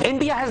movements.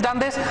 India has done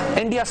this.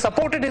 India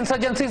supported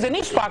insurgencies in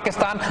East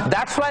Pakistan.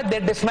 That's why they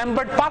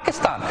dismembered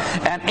Pakistan.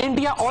 And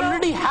India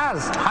already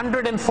has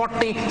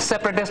 140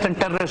 separatist and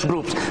terrorist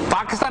groups.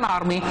 Pakistan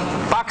army,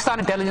 Pakistan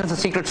intelligence and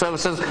secret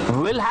services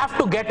will have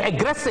to get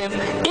aggressive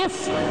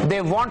if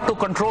they want to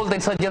control the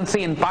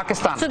insurgency in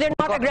Pakistan. So they're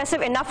not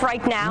aggressive enough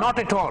right now? Not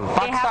at all.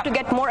 They have to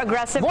get more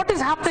aggressive. What is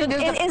happening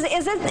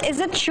is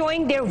it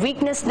showing their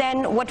weakness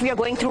then, what we are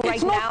going through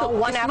right now,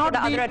 one after the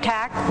other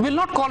attack? We'll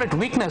not call it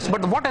weakness,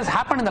 but what has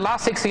happened in the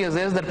last 6 years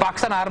is that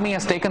Pakistan army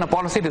has taken a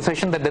policy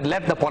decision that they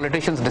let the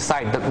politicians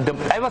decide.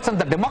 Ever since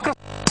the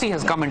democracy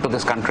has come into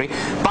this country,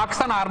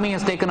 Pakistan army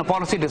has taken a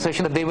policy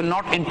decision that they will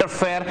not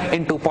interfere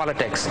into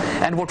politics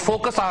and would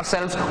focus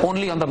ourselves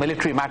only on the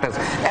military matters.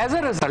 As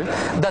a result,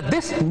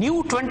 this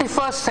new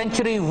 21st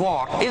century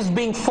war is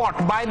being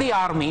fought by the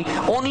army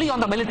only on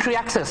the military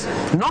axis,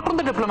 not on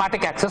the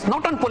diplomatic axis,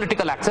 not on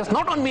political axis,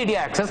 not on media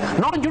axis,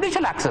 not on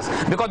judicial axis,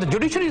 because the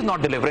judiciary is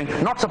not delivering,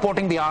 not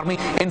supporting the army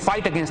in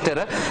fight against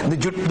terror.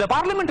 The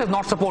parliament is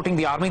not supporting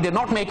the army, they're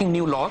not making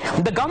new laws,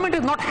 the government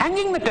is not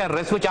hanging the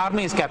terrorists which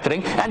army is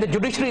capturing, and the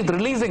judiciary is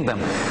releasing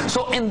them.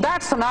 So in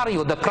that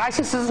scenario, the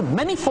crisis is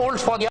many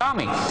folds for the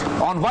army.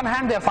 On one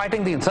hand, they are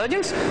fighting the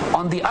insurgents,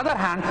 on the other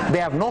hand, they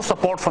have no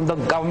support from the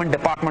government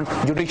department,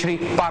 judiciary,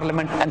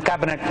 parliament and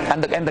cabinet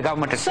and the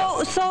government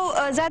itself. So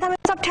Zahid Hamid,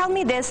 Saab, tell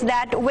me this,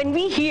 that when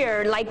we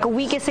hear, like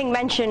VK Singh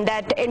mentioned,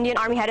 that Indian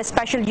Army had a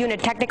special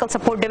unit, Technical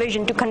Support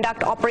Division, to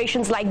conduct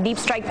operations like Deep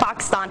Strike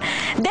Pakistan,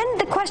 then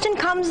the question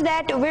comes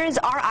that where is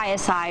our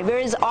ISI, where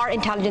is our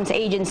intelligence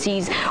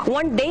agencies?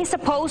 Weren't they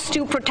supposed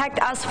to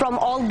protect us from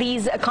all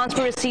these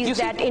conspiracies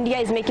that India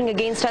is making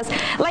against us?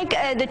 Like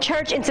the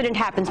church incident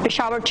happens,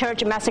 Peshawar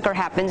church massacre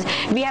happens,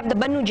 we have the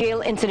Bannu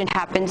jail incident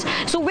happens.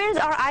 So where's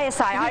our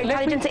ISI, our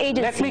intelligence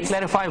agencies? Let me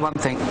clarify one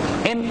thing.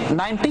 In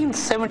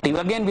 1970,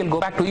 again we'll go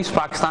back to East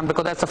Pakistan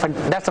because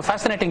that's a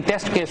fascinating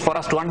test case for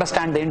us to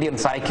understand the Indian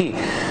psyche.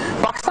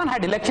 Pakistan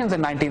had elections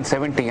in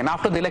 1970, and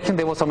after the election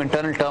there was some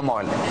internal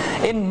turmoil.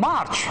 In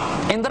March,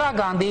 Indira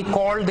Gandhi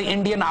called the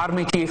Indian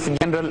Army Chief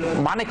General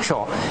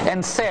Manekshaw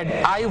and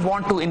said, I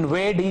want to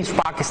invade East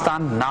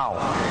Pakistan now.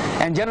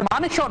 And General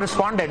Manekshaw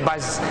responded by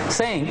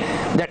saying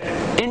that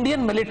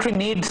Indian military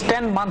needs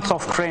 10 months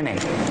of training.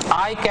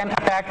 I can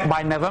attack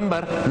by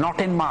November, not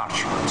in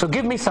March. So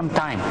give me some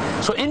time.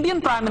 So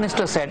Indian Prime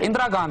Minister said,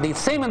 Indira Gandhi,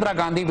 same Indira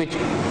Gandhi which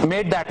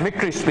made that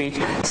victory speech,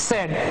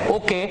 said,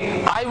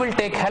 okay, I will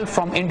take help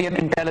from Indian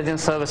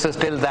intelligence services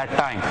till that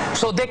time.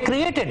 So they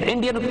created,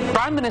 Indian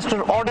Prime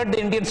Minister ordered the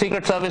Indian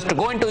Secret Service to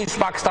go into East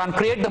Pakistan,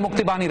 create the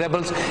Mukti Bani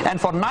rebels, and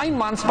for 9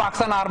 months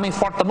Pakistan Army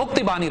fought the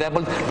Mukti Bani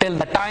rebels till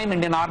the time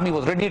Indian Army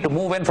was ready to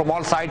move in from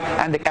all sides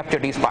and they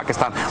captured East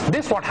Pakistan.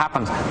 This is what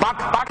happens.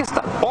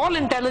 Pakistan, all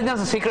intelligence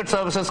and secret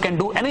services can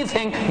do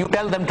anything you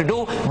tell them to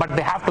do, but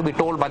they have to be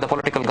told by the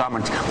political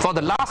governments. For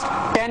the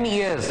last 10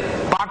 years,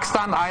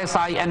 Pakistan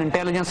ISI and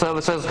intelligence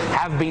services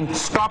have been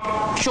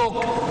stopped,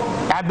 choked,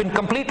 have been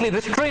completely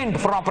restrained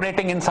from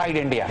operating inside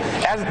India.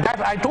 As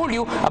that I told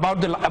you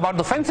about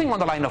the fencing on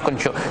the line of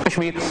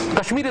Kashmir.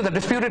 Kashmir is a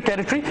disputed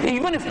territory.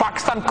 Even if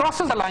Pakistan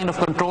crosses the line of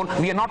control,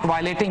 we are not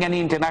violating any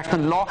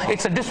international law.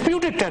 It's a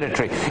disputed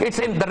territory.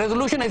 The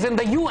resolution is in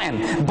the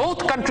UN.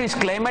 Both countries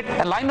claim it.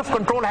 A line of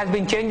control has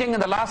been changing in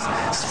the last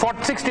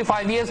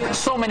 65 years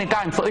so many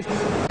times.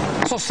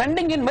 So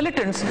sending in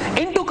militants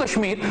into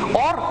Kashmir,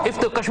 or if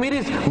the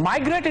Kashmiris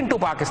migrate into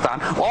Pakistan,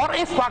 or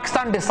if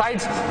Pakistan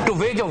decides to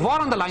wage a war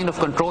on the line of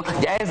control,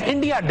 as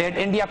India did,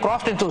 India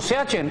crossed into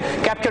Siachen,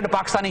 captured a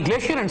Pakistani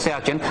glacier in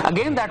Siachen,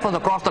 again that was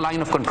across the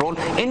line of control.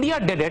 India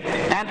did it,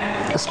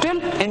 and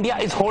still India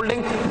is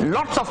holding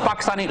lots of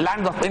Pakistani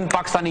lands in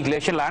Pakistani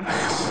glacier land.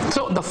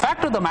 So the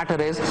fact of the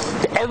matter is,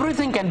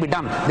 everything can be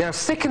done. There are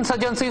Sikh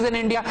insurgencies in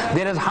India,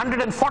 there is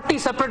 140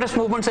 separatist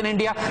movements in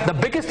India. The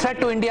biggest threat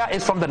to India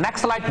is from the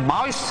Naxalite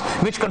Maoists,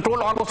 which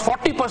control almost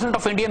 40%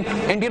 of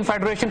Indian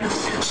Federation.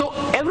 So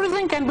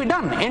everything can be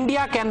done.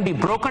 India can be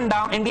broken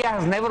down. India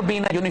has never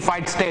been a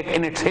unified state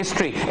in its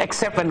history,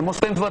 except when the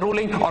Muslims were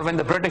ruling or when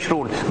the British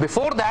ruled.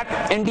 Before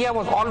that, India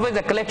was always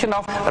a collection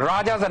of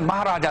Rajas and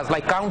Maharajas,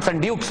 like counts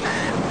and dukes.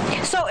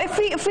 So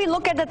if we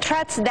look at the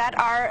threats that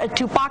are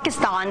to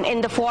Pakistan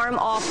in the form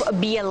of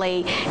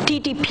BLA,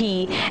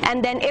 TTP,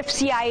 and then if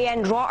CIA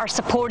and RAW are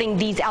supporting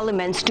these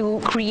elements to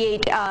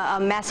create a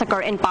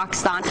massacre in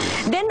Pakistan,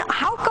 then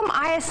how come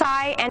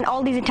ISI and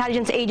all these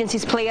intelligence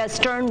agencies play a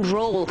stern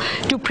role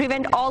to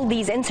prevent all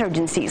these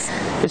insurgencies?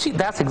 You see,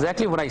 that's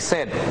exactly what I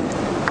said.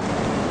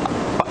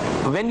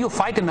 When you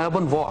fight an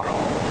urban war,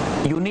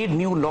 you need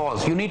new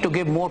laws. You need to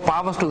give more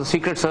powers to the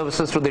secret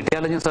services, to the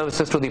intelligence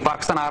services, to the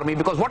Pakistan Army,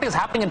 because what is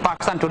happening in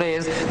Pakistan today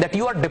is that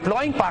you are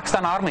deploying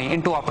Pakistan Army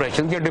into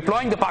operations, you're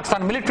deploying the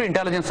Pakistan military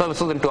intelligence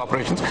services into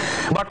operations,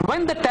 but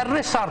when the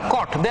terrorists are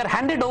caught, they're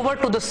handed over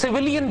to the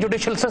civilian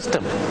judicial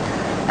system.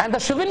 And the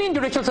civilian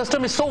judicial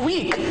system is so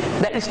weak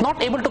that it's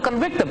not able to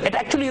convict them. It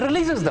actually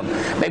releases them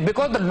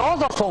because the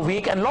laws are so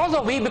weak, and laws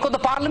are weak because the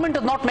parliament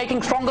is not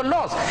making stronger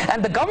laws.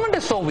 And the government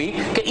is so weak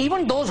that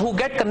even those who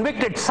get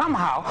convicted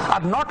somehow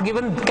are not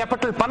given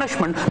capital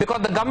punishment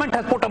because the government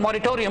has put a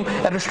moratorium,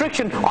 a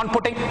restriction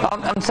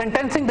on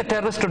sentencing the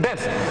terrorists to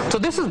death. So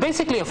this is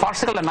basically a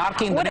farcical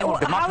anarchy in the name of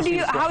democracy.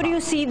 How do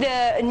you see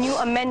the new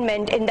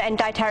amendment in the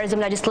anti-terrorism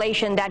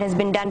legislation that has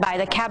been done by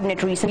the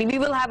cabinet recently? We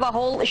will have a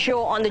whole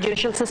show on the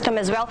judicial system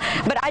as well,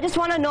 but I just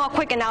want to know a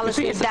quick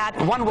analysis that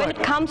when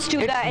it comes to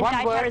the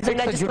anti-terrorism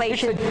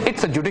legislation.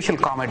 It's a judicial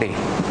comedy.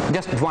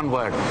 Just one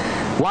word.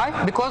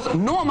 Why? Because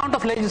no amount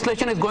of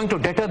legislation is going to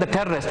deter the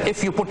terrorist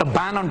if you put a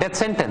ban on death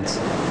sentence.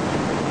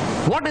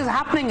 What is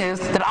happening is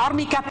that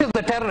army captures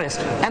the terrorists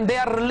and they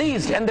are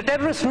released, and the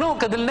terrorists know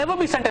that they'll never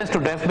be sentenced to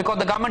death because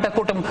the government has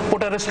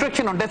put a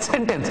restriction on death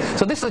sentence.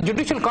 So this is a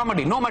judicial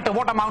comedy. No matter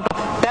what amount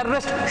of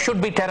terrorists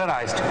should be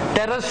terrorized.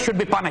 Terrorists should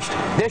be punished.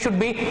 They should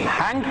be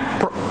hanged,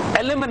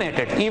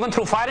 eliminated, even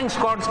through firing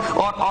squads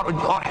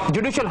or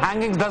judicial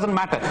hangings, doesn't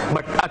matter.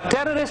 But a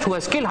terrorist who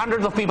has killed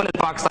hundreds of people in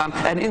Pakistan,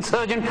 an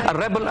insurgent, a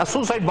rebel, a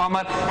suicide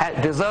bomber,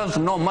 deserves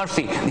no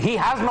mercy. He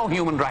has no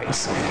human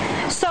rights.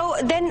 So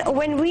then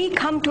when we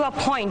come to a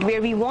point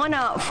where we want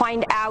to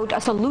find out a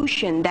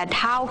solution that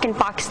how can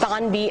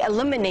Pakistan be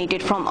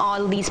eliminated from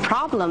all these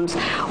problems,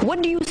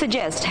 what do you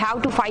suggest? How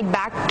to fight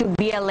back to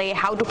BLA,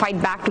 how to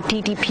fight back to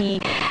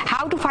TTP,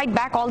 how to fight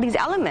back all these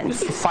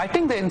elements?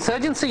 Fighting the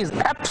insurgency is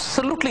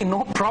absolutely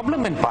no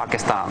problem in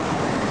Pakistan.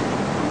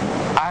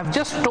 I have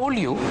just told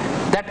you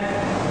that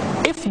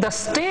If the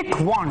state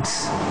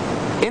wants,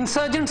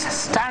 insurgents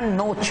stand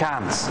no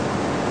chance.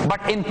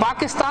 But in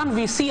Pakistan,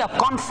 we see a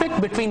conflict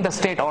between the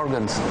state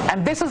organs.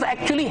 And this is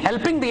actually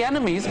helping the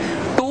enemies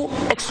to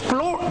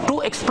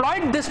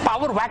exploit this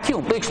power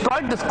vacuum, to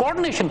exploit this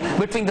coordination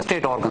between the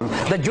state organs.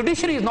 The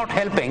judiciary is not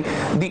helping,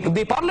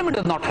 the parliament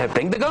is not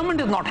helping, the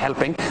government is not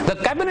helping, the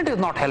cabinet is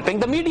not helping,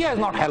 the media is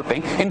not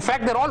helping. In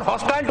fact, they're all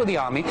hostile to the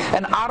army.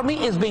 An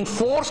army is being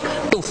forced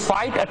to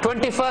fight a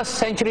 21st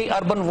century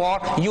urban war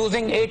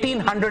using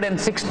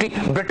 1860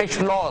 British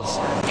laws.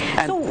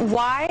 And so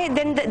why,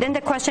 then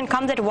the question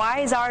comes that why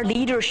is our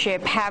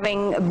leadership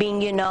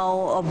being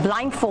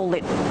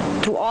blindfolded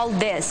through all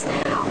this?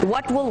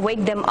 What will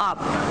wake them up?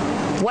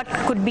 What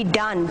could be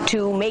done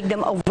to make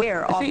them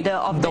aware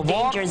of the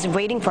dangers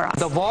waiting for us?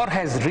 The war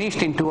has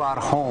reached into our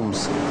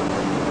homes.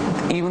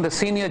 Even the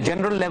senior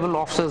general level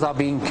officers are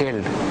being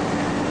killed.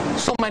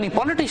 So many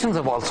politicians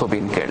have also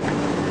been killed.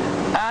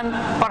 And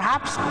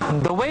perhaps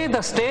the way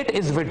the state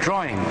is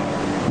withdrawing,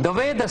 the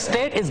way the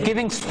state is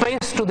giving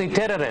space to the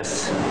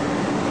terrorists,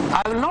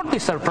 I will not be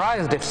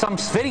surprised if some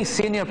very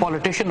senior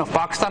politician of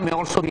Pakistan may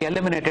also be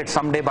eliminated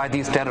someday by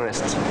these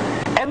terrorists.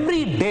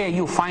 Every day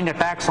you find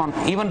attacks on,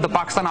 even the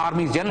Pakistan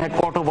Army's general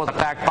headquarters was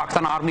attacked,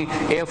 Pakistan Army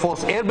Air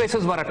Force air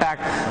bases were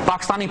attacked,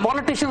 Pakistani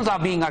politicians are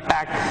being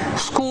attacked,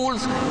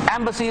 schools,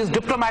 embassies,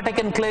 diplomatic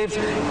enclaves.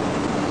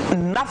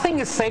 Nothing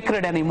is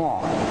sacred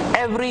anymore.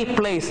 Every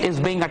place is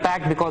being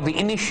attacked because the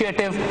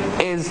initiative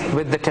is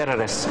with the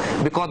terrorists,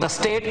 because the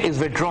state is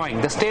withdrawing,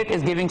 the state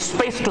is giving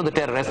space to the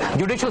terrorists,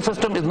 judicial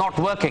system is not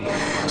working.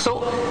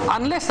 So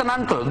unless and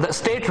until the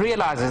state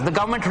realizes, the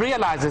government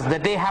realizes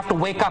that they have to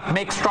wake up,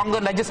 make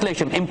stronger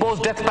legislation, impose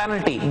death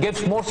penalty,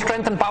 gives more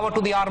strength and power to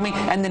the army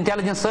and the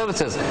intelligence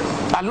services,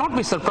 I'll not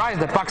be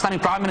surprised that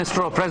Pakistani Prime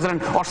Minister or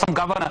President or some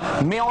governor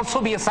may also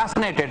be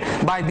assassinated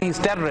by these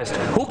terrorists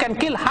who can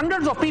kill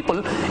hundreds of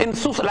people.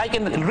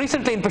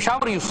 Recently in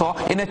Peshawar you saw,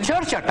 in a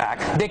church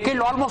attack, they killed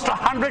almost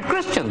 100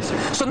 Christians.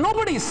 So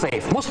nobody is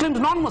safe, Muslims,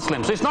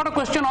 non-Muslims. So it's not a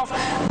question of...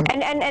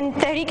 And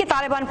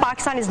Tehreek-e-Taliban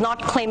Pakistan is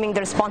not claiming the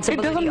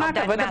responsibility. It doesn't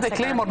matter whether they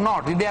claim or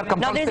not. They are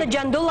compulsive. Now there's a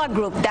Jandullah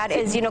group that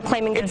is,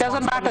 claiming the responsibility. It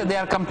doesn't matter. They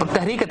are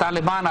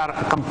Tehreek-e-Taliban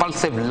are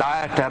compulsive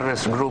liar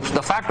terrorist groups.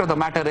 The fact of the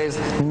matter is,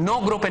 no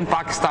group in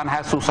Pakistan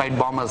has suicide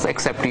bombers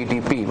except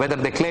TTP. Whether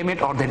they claim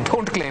it or they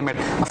don't claim it,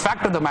 the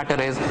fact of the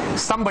matter is,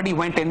 somebody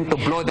went in to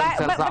blow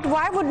themselves up. But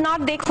why would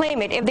not they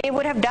claim it? If they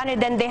would have done it,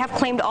 then they have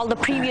claimed all the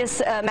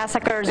previous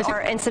massacres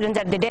or incidents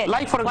that they did.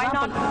 For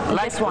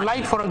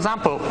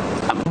example,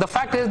 the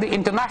fact is the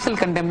international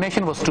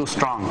condemnation was too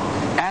strong,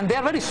 and they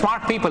are very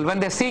smart people. When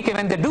they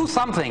do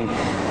something,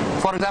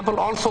 for example,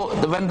 also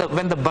when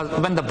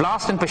the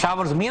blast in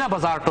Peshawar's Meena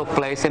Bazaar took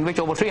place, in which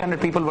over 300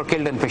 people were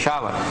killed in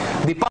Peshawar,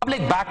 the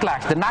public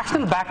backlash, the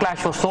national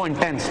backlash was so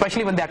intense,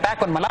 especially when the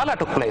attack on Malala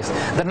took place.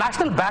 The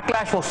national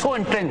backlash was so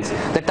intense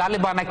that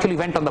Taliban actually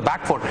went on the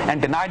back foot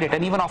and denied it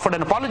and even offered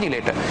an apology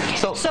later.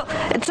 So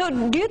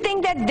do you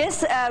think that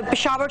this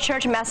Peshawar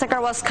church massacre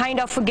was kind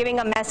of giving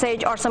a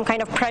message or some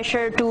kind of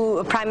pressure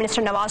to Prime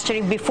Minister Nawaz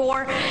Sharif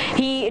before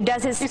he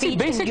does his speech?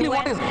 Basically,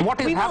 what is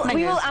happening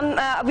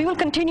is... We will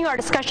continue our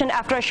discussion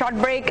after a short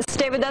break.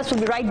 Stay with us.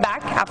 We'll be right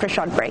back after a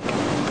short break.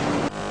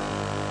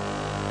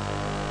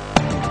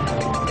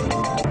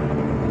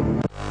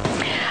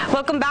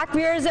 Welcome back,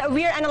 viewers.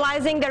 We are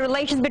analyzing the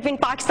relations between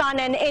Pakistan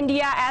and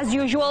India. As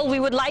usual, we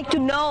would like to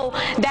know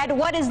that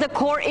what is the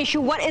core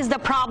issue, what is the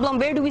problem,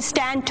 where do we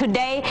stand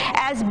today,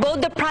 as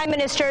both the prime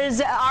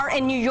ministers are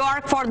in New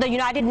York for the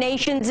United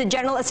Nations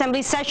General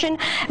Assembly session.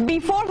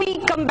 Before we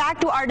come back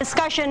to our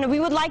discussion, we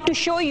would like to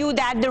show you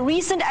that the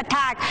recent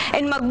attack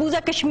in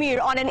Maqbuza, Kashmir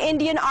on an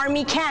Indian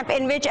army camp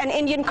in which an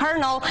Indian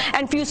colonel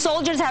and few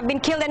soldiers have been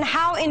killed, and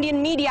how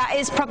Indian media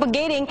is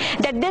propagating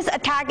that this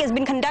attack has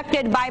been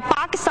conducted by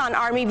Pakistan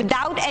Army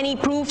without any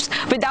proofs,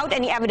 without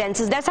any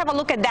evidences. Let's have a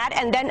look at that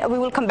and then we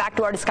will come back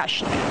to our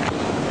discussion.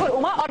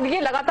 Uma, और ये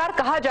लगातार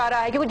कहा जा रहा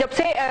है क्योंकि जब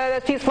से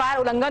सीजफायर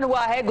उल्लंघन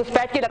हुआ है,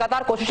 घुसपैठ की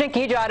लगातार कोशिशें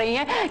की जा रही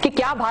हैं कि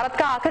क्या भारत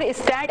का आखिर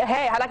स्टैंड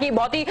है। हालांकि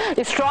बहुत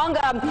ही स्ट्रांग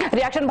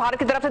रिएक्शन भारत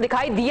की तरफ से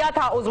दिखाई दिया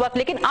था उस वक्त,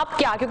 लेकिन अब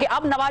क्या, क्योंकि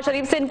अब नवाज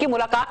शरीफ से इनकी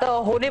मुलाकात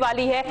होने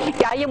वाली है,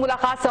 क्या ये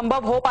मुलाकात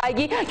संभव हो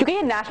पाएगी? क्योंकि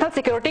ये नेशनल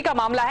सिक्योरिटी का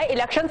मामला है,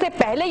 इलेक्शन से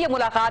पहले ये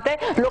मुलाकात है,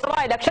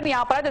 लोकसभा इलेक्शन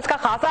यहाँ पर है, तो इसका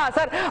खासा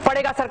असर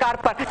पड़ेगा सरकार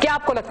पर। क्या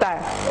आपको लगता है?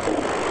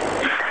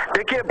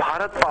 देखिए,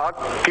 भारत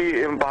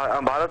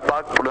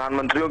पाक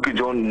प्रधानमंत्रियों की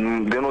जो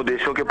दोनों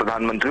देशों के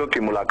प्रधानमंत्रियों की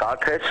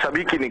मुलाकात है,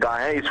 सभी की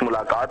निगाहें इस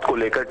मुलाकात को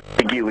लेकर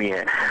टिकी हुई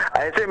हैं।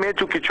 ऐसे में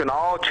चूंकि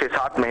चुनाव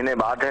 6-7 महीने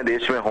बाद हैं,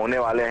 देश में होने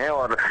वाले हैं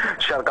और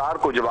सरकार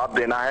को जवाब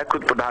देना है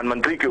खुद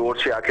प्रधानमंत्री की ओर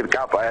से आखिर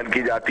क्या पहल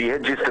की जाती है।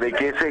 जिस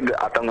तरीके से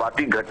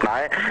आतंकवादी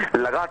घटनाएं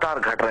लगातार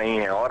घट रही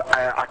हैं और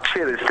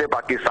अच्छे रिश्ते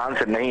पाकिस्तान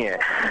से नहीं है,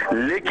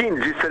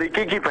 लेकिन जिस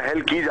तरीके की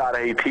पहल की जा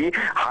रही थी,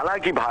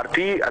 हालांकि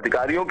भारतीय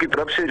अधिकारियों की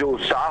तरफ से जो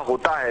उत्साह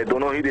होता है है,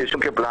 दोनों ही देशों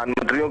के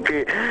प्रधानमंत्रियों के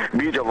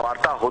बीच जब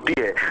वार्ता होती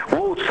है वो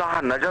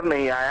उत्साह नजर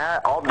नहीं आया है।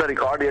 ऑफ द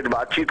रिकॉर्ड ये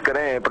बातचीत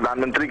करें,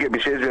 प्रधानमंत्री के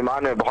विशेष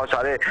विमान में बहुत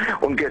सारे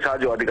उनके साथ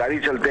जो अधिकारी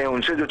चलते हैं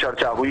उनसे जो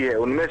चर्चा हुई है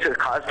उनमें से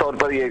खास तौर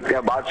पर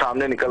ये बात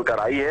सामने निकल कर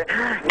आई है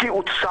कि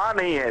उत्साह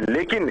नहीं है।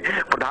 लेकिन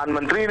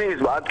प्रधानमंत्री ने इस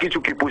बात की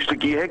चूंकि पुष्टि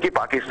की है कि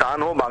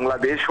पाकिस्तान हो,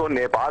 बांग्लादेश हो,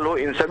 नेपाल हो,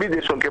 इन सभी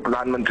देशों के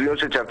प्रधानमंत्रियों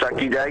से चर्चा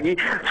की जाएगी,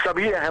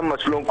 सभी अहम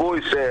मसलों को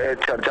इस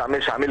चर्चा में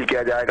शामिल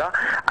किया जाएगा।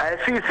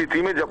 ऐसी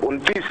स्थिति में जब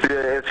 29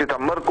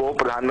 सितंबर को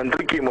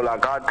प्रधानमंत्री की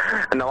मुलाकात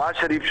नवाज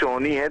शरीफ से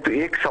होनी है तो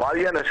एक सवाल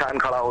या निशान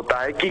खड़ा होता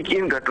है कि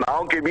इन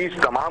घटनाओं के बीच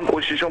तमाम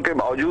कोशिशों के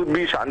बावजूद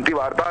भी शांति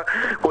वार्ता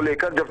को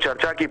लेकर जब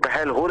चर्चा की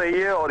पहल हो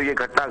रही है और ये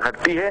घटना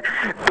घटती है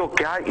तो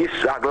क्या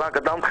इस अगला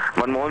कदम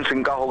मनमोहन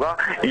सिंह का होगा,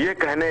 ये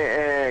कहने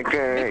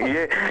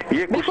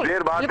ये कुछ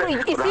देर बाद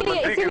इसीलिए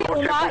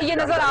ये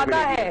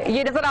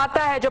नजर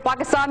आता है जो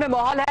पाकिस्तान में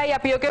माहौल है या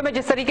पीओके में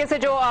जिस तरीके से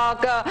जो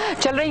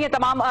चल रही है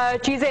तमाम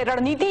चीजें,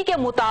 रणनीति के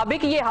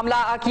मुताबिक ये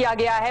हमला किया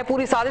गया है,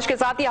 पूरी साजिश के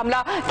साथ ही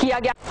हमला किया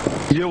गया।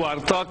 ये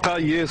वार्ता का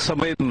ये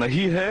समय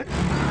नहीं है।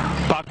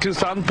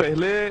 पाकिस्तान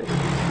पहले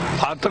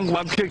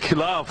आतंकवाद के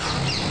खिलाफ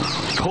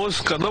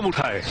ठोस कदम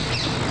उठाए,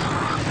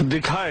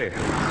 दिखाए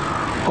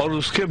और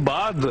उसके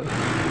बाद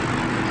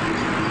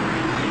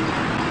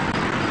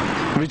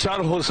विचार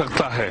हो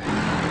सकता है।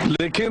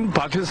 लेकिन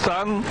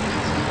पाकिस्तान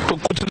तो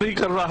कुछ नहीं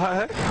कर रहा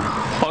है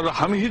और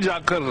हम ही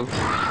जाकर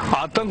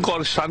आतंक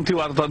और शांति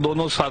वार्ता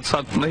दोनों साथ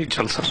साथ नहीं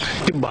चल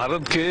सकते।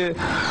 भारत के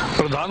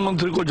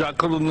प्रधानमंत्री को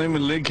जाकर उन्हें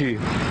मिलने की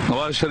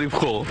नवाज शरीफ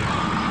को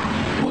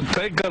वो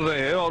तय कर रहे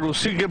हैं और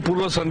उसी के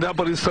पूर्व संध्या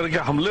पर इस तरह के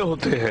हमले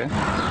होते हैं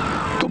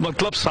तो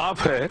मतलब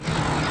साफ है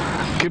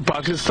कि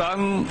पाकिस्तान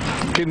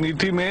की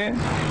नीति में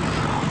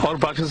और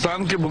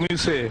पाकिस्तान की भूमि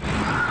से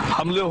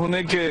हमले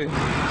होने के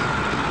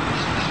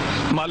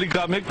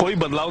मालिका में कोई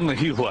बदलाव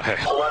नहीं हुआ है।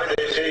 हमारे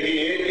देश से ही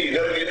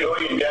इधर के जो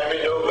इंडिया में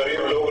जो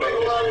गरीब लोग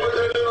रहते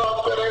हैं,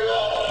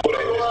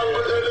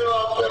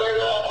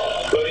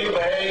 गरीब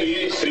है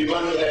ये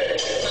श्रीमंत है,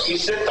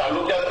 इससे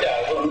ताल्लुका क्या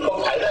है, तो उनको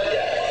फायदा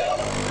क्या है?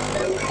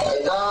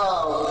 फायदा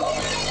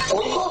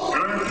उनको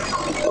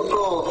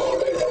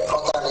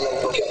पता नहीं,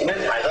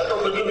 फायदा तो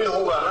कुछ भी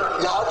होगा ना।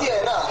 जहादी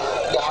है ना,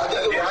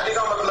 जहादी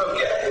का मतलब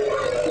क्या है?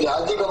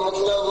 जहादी का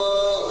मतलब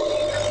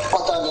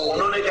पता नहीं,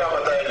 उन्होंने क्या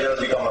बताया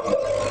जहादी का मतलब?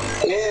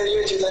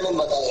 ये चीजें नहीं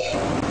बताया।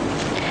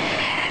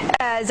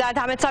 Zahid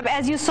Hamid Saab,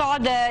 as you saw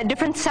the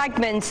different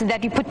segments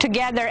that you put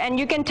together, and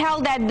you can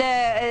tell that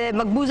the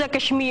Maqbuza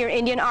Kashmir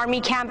Indian Army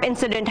camp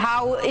incident,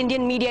 how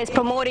Indian media is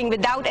promoting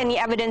without any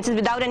evidences,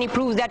 without any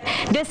proofs that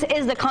this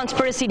is the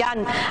conspiracy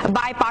done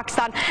by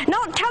Pakistan.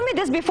 Now tell me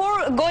this,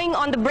 before going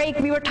on the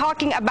break we were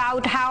talking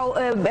about how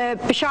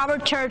Peshawar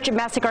church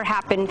massacre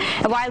happened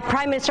while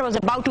Prime Minister was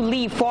about to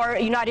leave for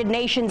United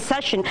Nations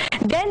session.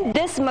 Then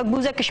this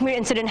Maqbuza Kashmir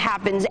incident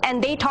happens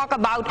and they talk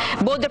about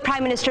both the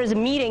Prime Minister's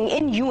meeting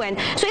in UN.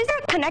 So is there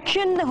a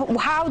connection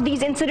how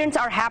these incidents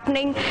are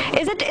happening?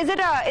 Is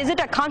it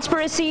a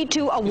conspiracy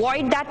to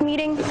avoid that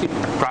meeting?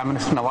 Prime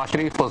Minister Nawaz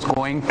Sharif was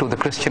going to the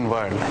Christian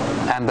world,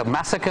 and the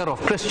massacre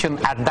of Christian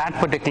at that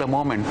particular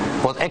moment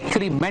was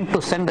actually meant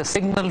to send a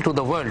signal to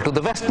the world, to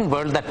the Western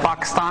world, that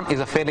Pakistan is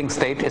a failing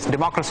state, its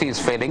democracy is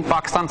failing,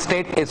 Pakistan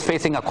state is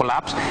facing a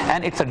collapse,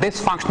 and it's a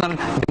dysfunctional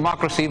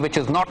democracy which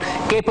is not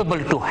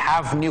capable to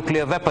have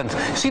nuclear weapons.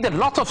 See that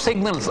lots of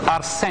signals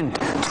are sent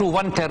through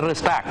one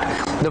terrorist act.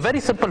 The very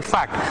simple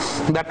fact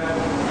that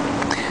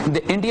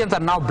the Indians are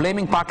now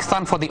blaming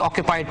Pakistan for the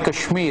occupied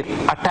Kashmir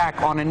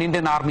attack on an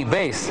Indian army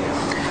base.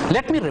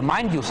 Let me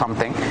remind you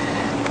something.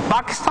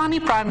 Pakistani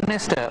Prime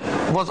Minister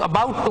was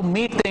about to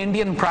meet the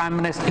Indian Prime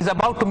Minister, is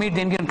about to meet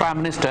the Indian Prime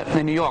Minister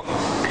in New York.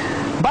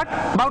 But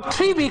about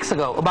 3 weeks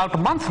ago, about a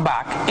month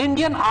back,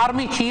 Indian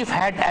Army Chief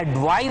had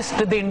advised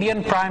the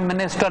Indian Prime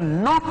Minister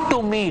not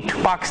to meet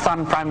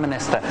Pakistan Prime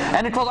Minister.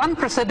 And it was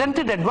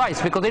unprecedented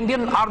advice because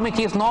Indian Army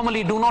Chiefs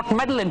normally do not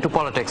meddle into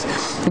politics.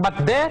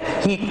 But there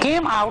he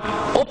came out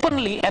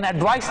openly and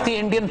advised the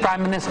Indian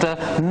Prime Minister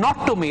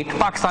not to meet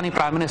Pakistani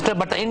Prime Minister,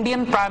 but the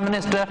Indian Prime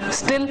Minister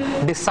still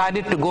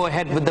decided to go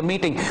ahead with the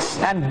meeting.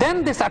 And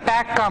then this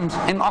attack comes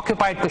in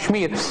occupied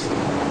Kashmir,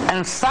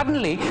 and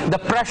suddenly the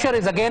pressure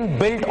is again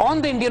built on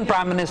the Indian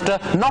Prime Minister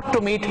not to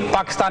meet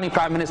Pakistani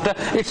Prime Minister.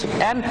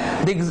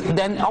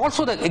 Then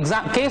also the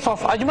case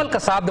of Ajmal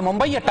Kasab, the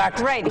Mumbai attack,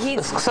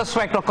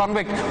 suspect or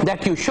convict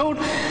that you showed,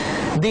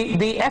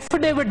 the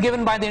affidavit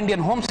given by the Indian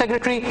Home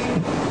Secretary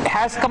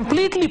has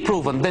completely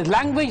proven the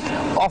language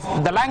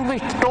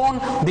tone,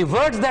 the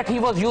words that he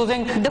was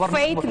using, the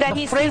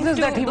phrases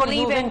that he was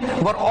using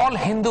were all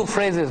Hindu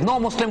phrases. No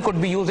Muslim could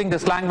be using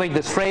this language,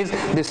 this phrase,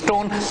 this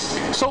tone.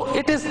 So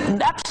it is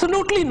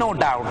absolutely no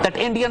doubt that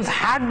Indians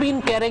had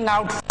been carrying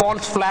out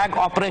false flag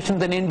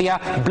operations in India,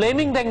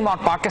 blaming them on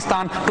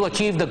Pakistan to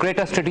achieve the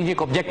greater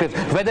strategic objectives,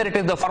 whether it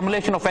is the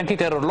formulation of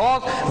anti-terror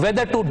laws,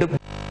 whether to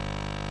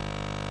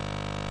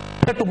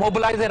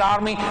mobilize their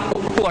army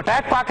to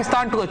attack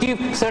Pakistan to achieve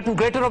certain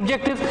greater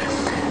objectives.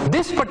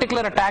 This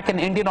particular attack in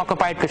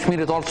Indian-occupied Kashmir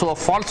is also a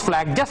false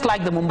flag, just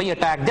like the Mumbai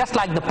attack, just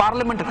like the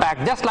Parliament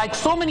attack, just like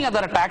so many other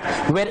attacks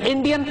where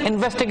Indian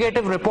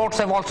investigative reports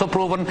have also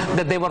proven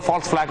that they were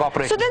false flag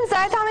operations. So then,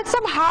 Zahid Ahmed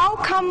Sahab, how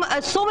come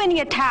so many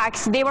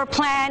attacks, they were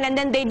planned and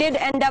then they did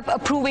end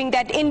up proving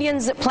that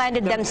Indians planned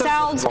it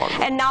themselves,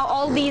 and now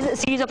all these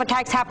series of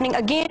attacks happening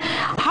again?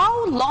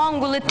 How long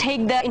will it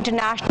take the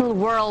international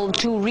world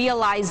to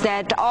realize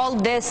that all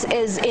this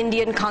is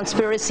Indian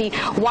conspiracy?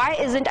 Why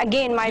isn't,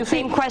 again, my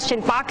same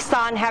question,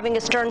 Pakistan having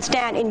a stern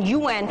stand in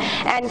UN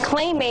and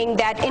claiming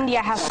that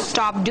India has to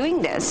stop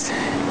doing this?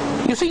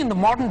 You see, in the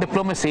modern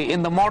diplomacy,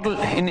 in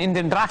the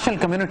international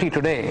community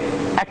today,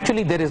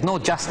 actually there is no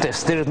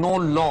justice, there is no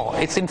law.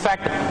 It's in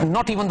fact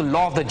not even the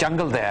law of the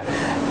jungle there.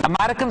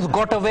 Americans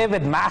got away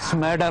with mass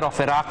murder of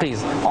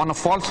Iraqis on a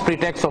false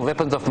pretext of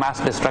weapons of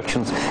mass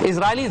destruction.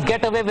 Israelis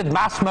get away with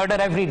mass murder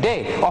every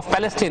day of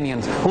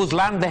Palestinians whose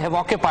land they have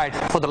occupied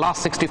for the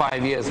last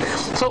 65 years.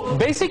 So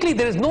basically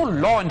there is no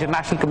law in the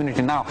international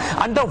community now.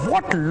 Under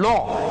what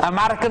law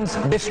Americans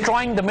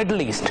destroying the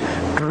Middle East,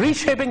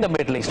 reshaping the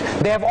Middle East?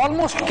 They have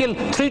almost killed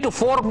 3 to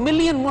 4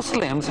 million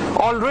Muslims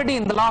already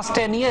in the last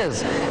 10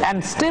 years,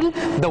 and still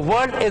the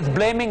world is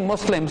blaming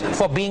Muslims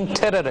for being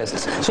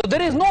terrorists. So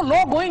there is no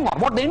law going on.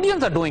 What the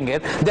Indians are doing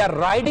is they are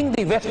riding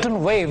the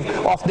Western wave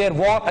of their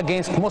war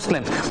against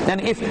Muslims.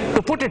 And if,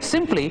 to put it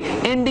simply,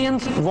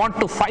 Indians want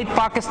to fight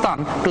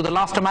Pakistan to the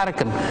last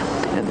American.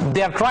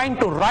 They are trying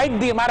to ride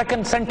the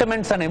American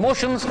sentiments and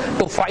emotions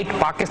to fight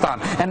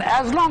Pakistan. And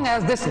as long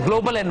as this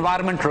global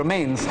environment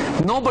remains,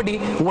 nobody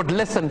would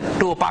listen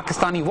to a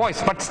Pakistani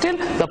voice. But still,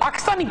 the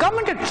Pakistani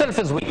government itself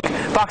is weak.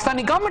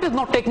 Pakistani government is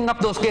not taking up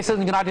those cases in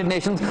the United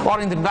Nations or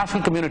in the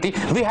international community.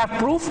 We have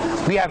proof,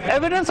 we have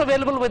evidence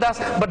available with us,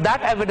 but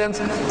that evidence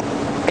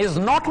is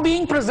not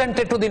being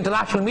presented to the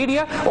international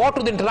media or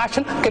to the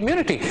international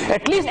community.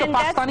 At least the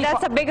Pakistani...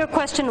 That's a bigger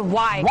question,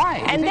 why?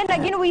 Why? And then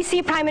again we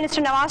see Prime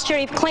Minister Nawaz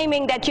Sharif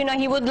claiming that, you know,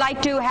 he would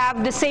like to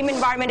have the same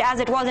environment as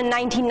it was in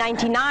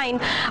 1999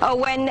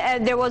 when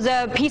there was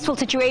a peaceful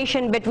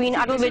situation between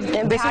Atal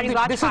Bihari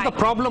Vajpayee. This is the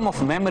problem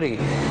of memory.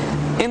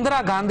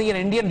 Indira Gandhi and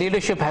Indian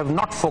leadership have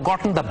not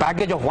forgotten the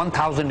baggage of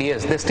 1,000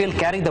 years. They still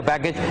carry the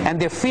baggage, and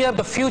they fear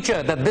the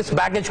future, that this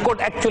baggage could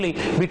actually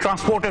be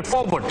transported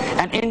forward,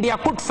 and India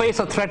could face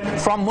a threat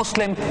from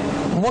Muslim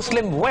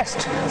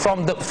West,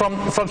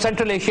 from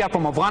Central Asia,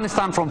 from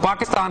Afghanistan, from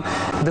Pakistan.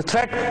 The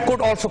threat could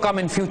also come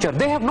in future.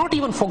 They have not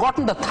even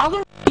forgotten the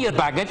 1,000-year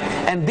baggage,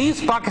 and these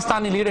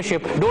Pakistani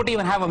leadership don't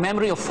even have a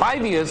memory of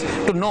 5 years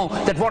to know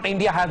that what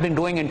India has been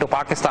doing into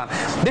Pakistan.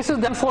 This is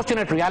the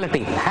unfortunate reality.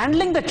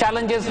 Handling the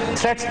challenges,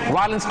 threats,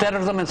 violence,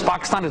 terrorism in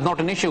Pakistan is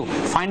not an issue.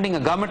 Finding a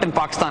government in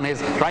Pakistan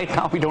is. Right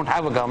now we don't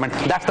have a government.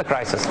 That's the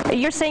crisis.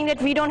 You're saying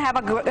that we don't have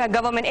a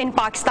government in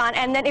Pakistan,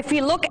 and then if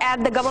we look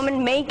at the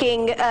government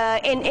making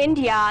in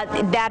India,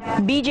 that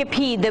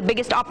BJP, the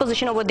biggest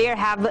opposition over there,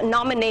 have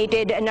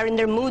nominated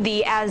Narendra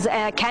Modi as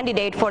a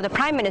candidate for the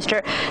Prime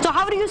Minister. So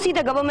how do you see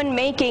the government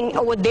making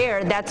over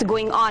there that's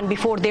going on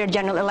before their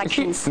general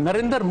elections?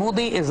 Narendra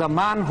Modi is a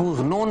man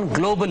who's known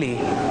globally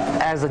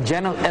as a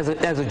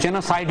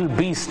genocidal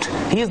beast.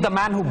 He is the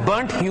man who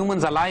burnt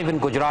humans alive in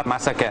Gujarat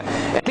massacre.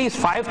 At least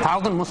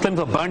 5,000 Muslims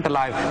were burnt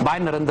alive by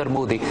Narendra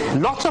Modi.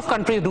 Lots of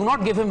countries do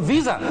not give him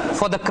visa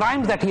for the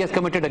crimes that he has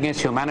committed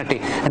against humanity.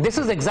 And this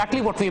is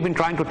exactly what we've been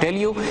trying to tell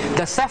you.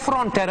 The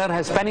saffron terror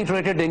has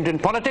penetrated Indian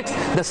politics.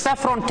 The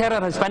saffron terror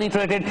has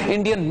penetrated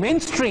Indian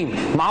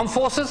mainstream armed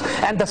forces.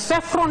 And the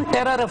saffron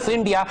terror of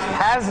India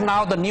has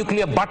now the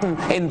nuclear button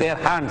in their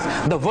hands.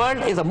 The world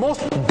is a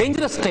most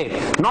dangerous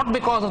state, not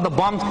because of the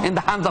bombs in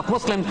the hands of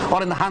Muslims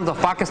or in the hands of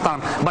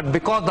Pakistan, but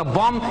because the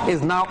bomb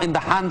is now in the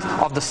hands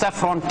of the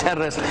saffron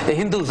terrorists, the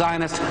Hindu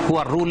Zionists who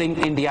are ruling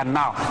India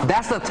now.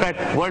 That's the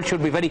threat the world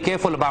should be very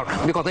careful about,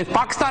 because if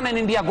Pakistan and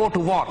India go to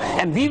war,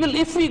 and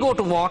if we go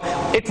to war,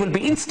 it will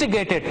be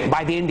instigated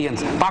by the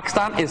Indians.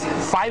 Pakistan is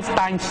 5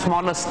 times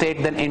smaller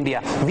state than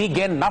India. We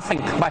gain nothing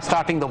by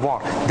starting the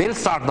war. They'll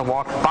start the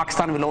war.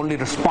 Pakistan will only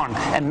respond.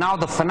 And now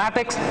the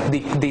fanatics,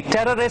 the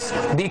terrorists,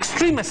 the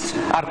extremists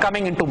are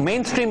coming into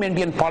mainstream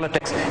Indian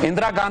politics.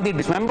 Indira Gandhi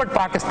dismembered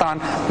Pakistan,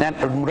 and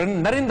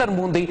Narendra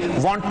Modi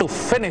want to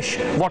finish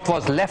what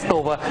was left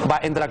over by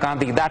Indira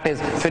Gandhi. That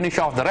is, finish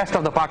off the rest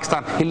of the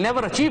Pakistan. He'll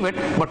never achieve it,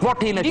 but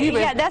what he'll achieve is...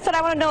 Yeah, that's what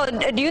I want to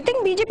know. Do you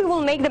think BJP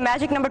will make the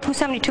magic number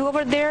 272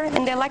 over there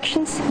in the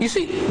elections? You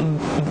see,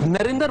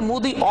 Narendra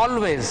Modi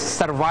always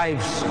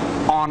survives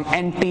on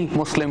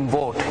anti-Muslim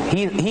vote.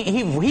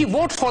 He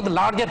votes for the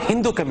larger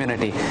Hindu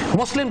community.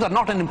 Muslims are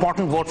not an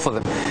important vote for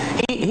them.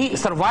 He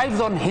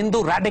survives on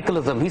Hindu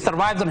radicalism. He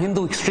survives on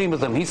Hindu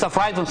extremism. He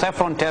survives on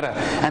saffron terror.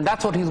 And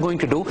that's what he's going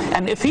to do.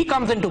 And if he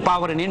comes into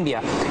power in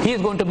India, he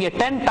is going to be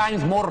 10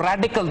 times more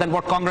radical than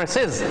what Congress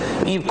is.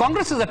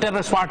 Congress is a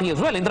terrorist party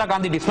as well. Indira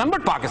Gandhi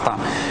dismembered Pakistan.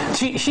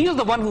 She is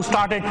the one who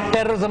started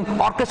terrorism,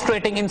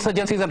 orchestrating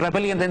insurgencies and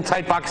rebellions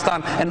inside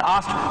Pakistan, and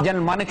asked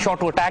General Manekshaw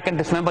to attack and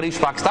dismember East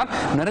Pakistan.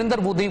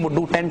 Narendra Modi would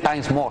do 10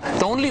 times more.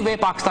 The only way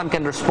Pakistan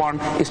can respond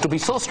is to be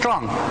so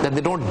strong that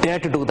they don't dare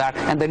to do that.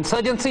 And the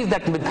insurgencies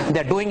that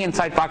they're doing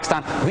inside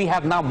Pakistan, we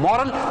have now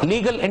moral,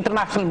 legal,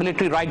 international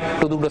military right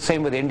to do the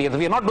same with the Indians.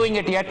 We are not doing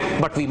it yet,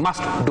 but we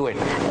must do it.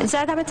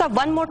 Zahid Hamid sir,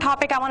 one more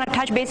topic I want to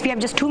touch base. We have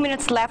just 2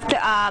 minutes left.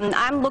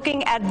 I'm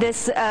looking at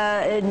this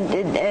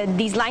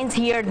these lines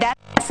here that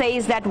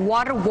says that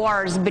water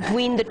wars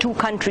between the two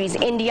countries,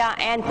 India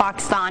and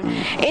Pakistan.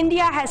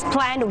 India has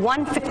planned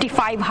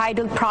 155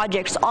 hydel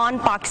projects on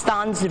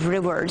Pakistan's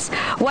rivers.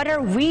 What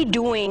are we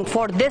doing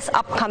for this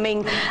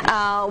upcoming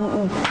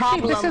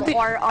problem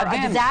or a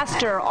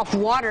disaster of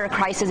water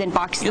crisis in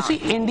Pakistan? You see,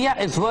 India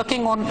is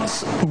working on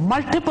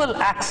multiple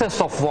axes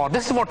of war.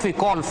 This is what we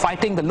call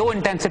fighting the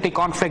low-intensity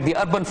conflict, the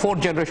urban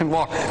fourth-generation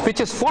war,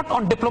 which is fought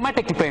on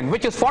diplomatic plane,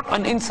 which is fought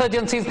on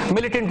insurgencies,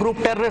 militant group,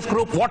 terrorist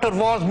group, water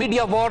wars,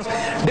 media wars,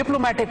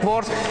 diplomatic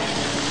wars,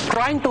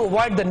 trying to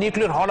avoid the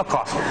nuclear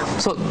holocaust.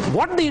 So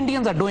what the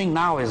Indians are doing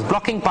now is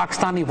blocking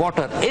Pakistani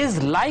water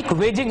is like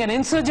waging an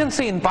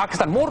insurgency in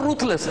Pakistan, more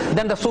ruthless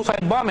than the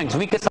suicide bombings.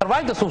 We can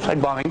survive the suicide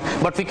bombing,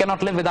 but we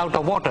cannot live without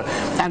our water.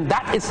 And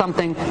that is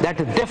something that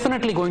is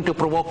definitely going to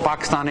provoke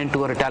Pakistan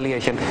into a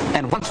retaliation.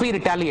 And once we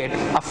retaliate,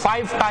 a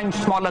 5 times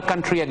smaller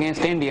country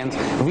against Indians,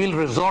 we'll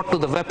resort to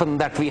the weapon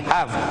that we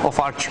have of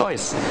our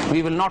choice.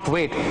 We will not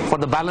wait for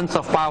the balance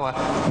of power,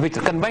 which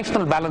the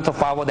conventional balance of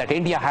power that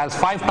India has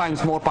 5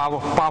 times more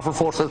powerful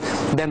forces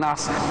than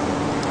us.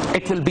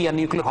 It will be a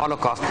nuclear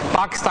holocaust.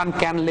 Pakistan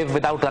can live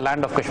without the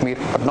land of Kashmir,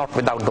 but not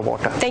without the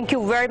water. Thank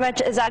you very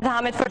much, Zahid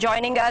Hamid, for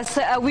joining us.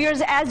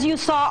 Viewers, as you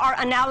saw our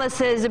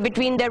analysis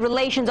between the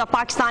relations of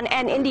Pakistan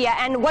and India,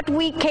 and what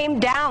we came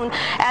down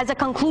as a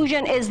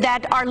conclusion is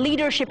that our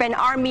leadership and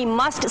army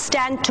must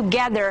stand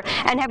together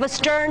and have a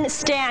stern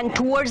stand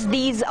towards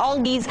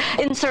all these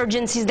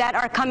insurgencies that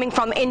are coming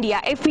from India.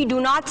 If we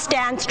do not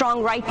stand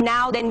strong right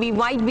now, then we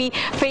might be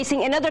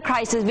facing another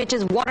crisis, which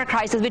is water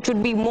crisis, which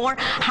would be more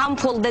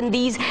harmful than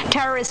these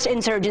terrorist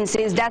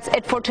insurgencies. That's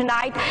it for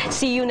tonight.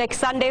 See you next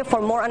Sunday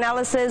for more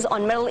analysis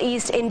on Middle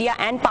East, India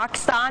and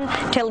Pakistan.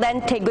 Till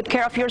then, take good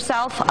care of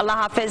yourself. Allah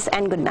Hafiz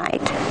and good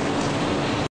night.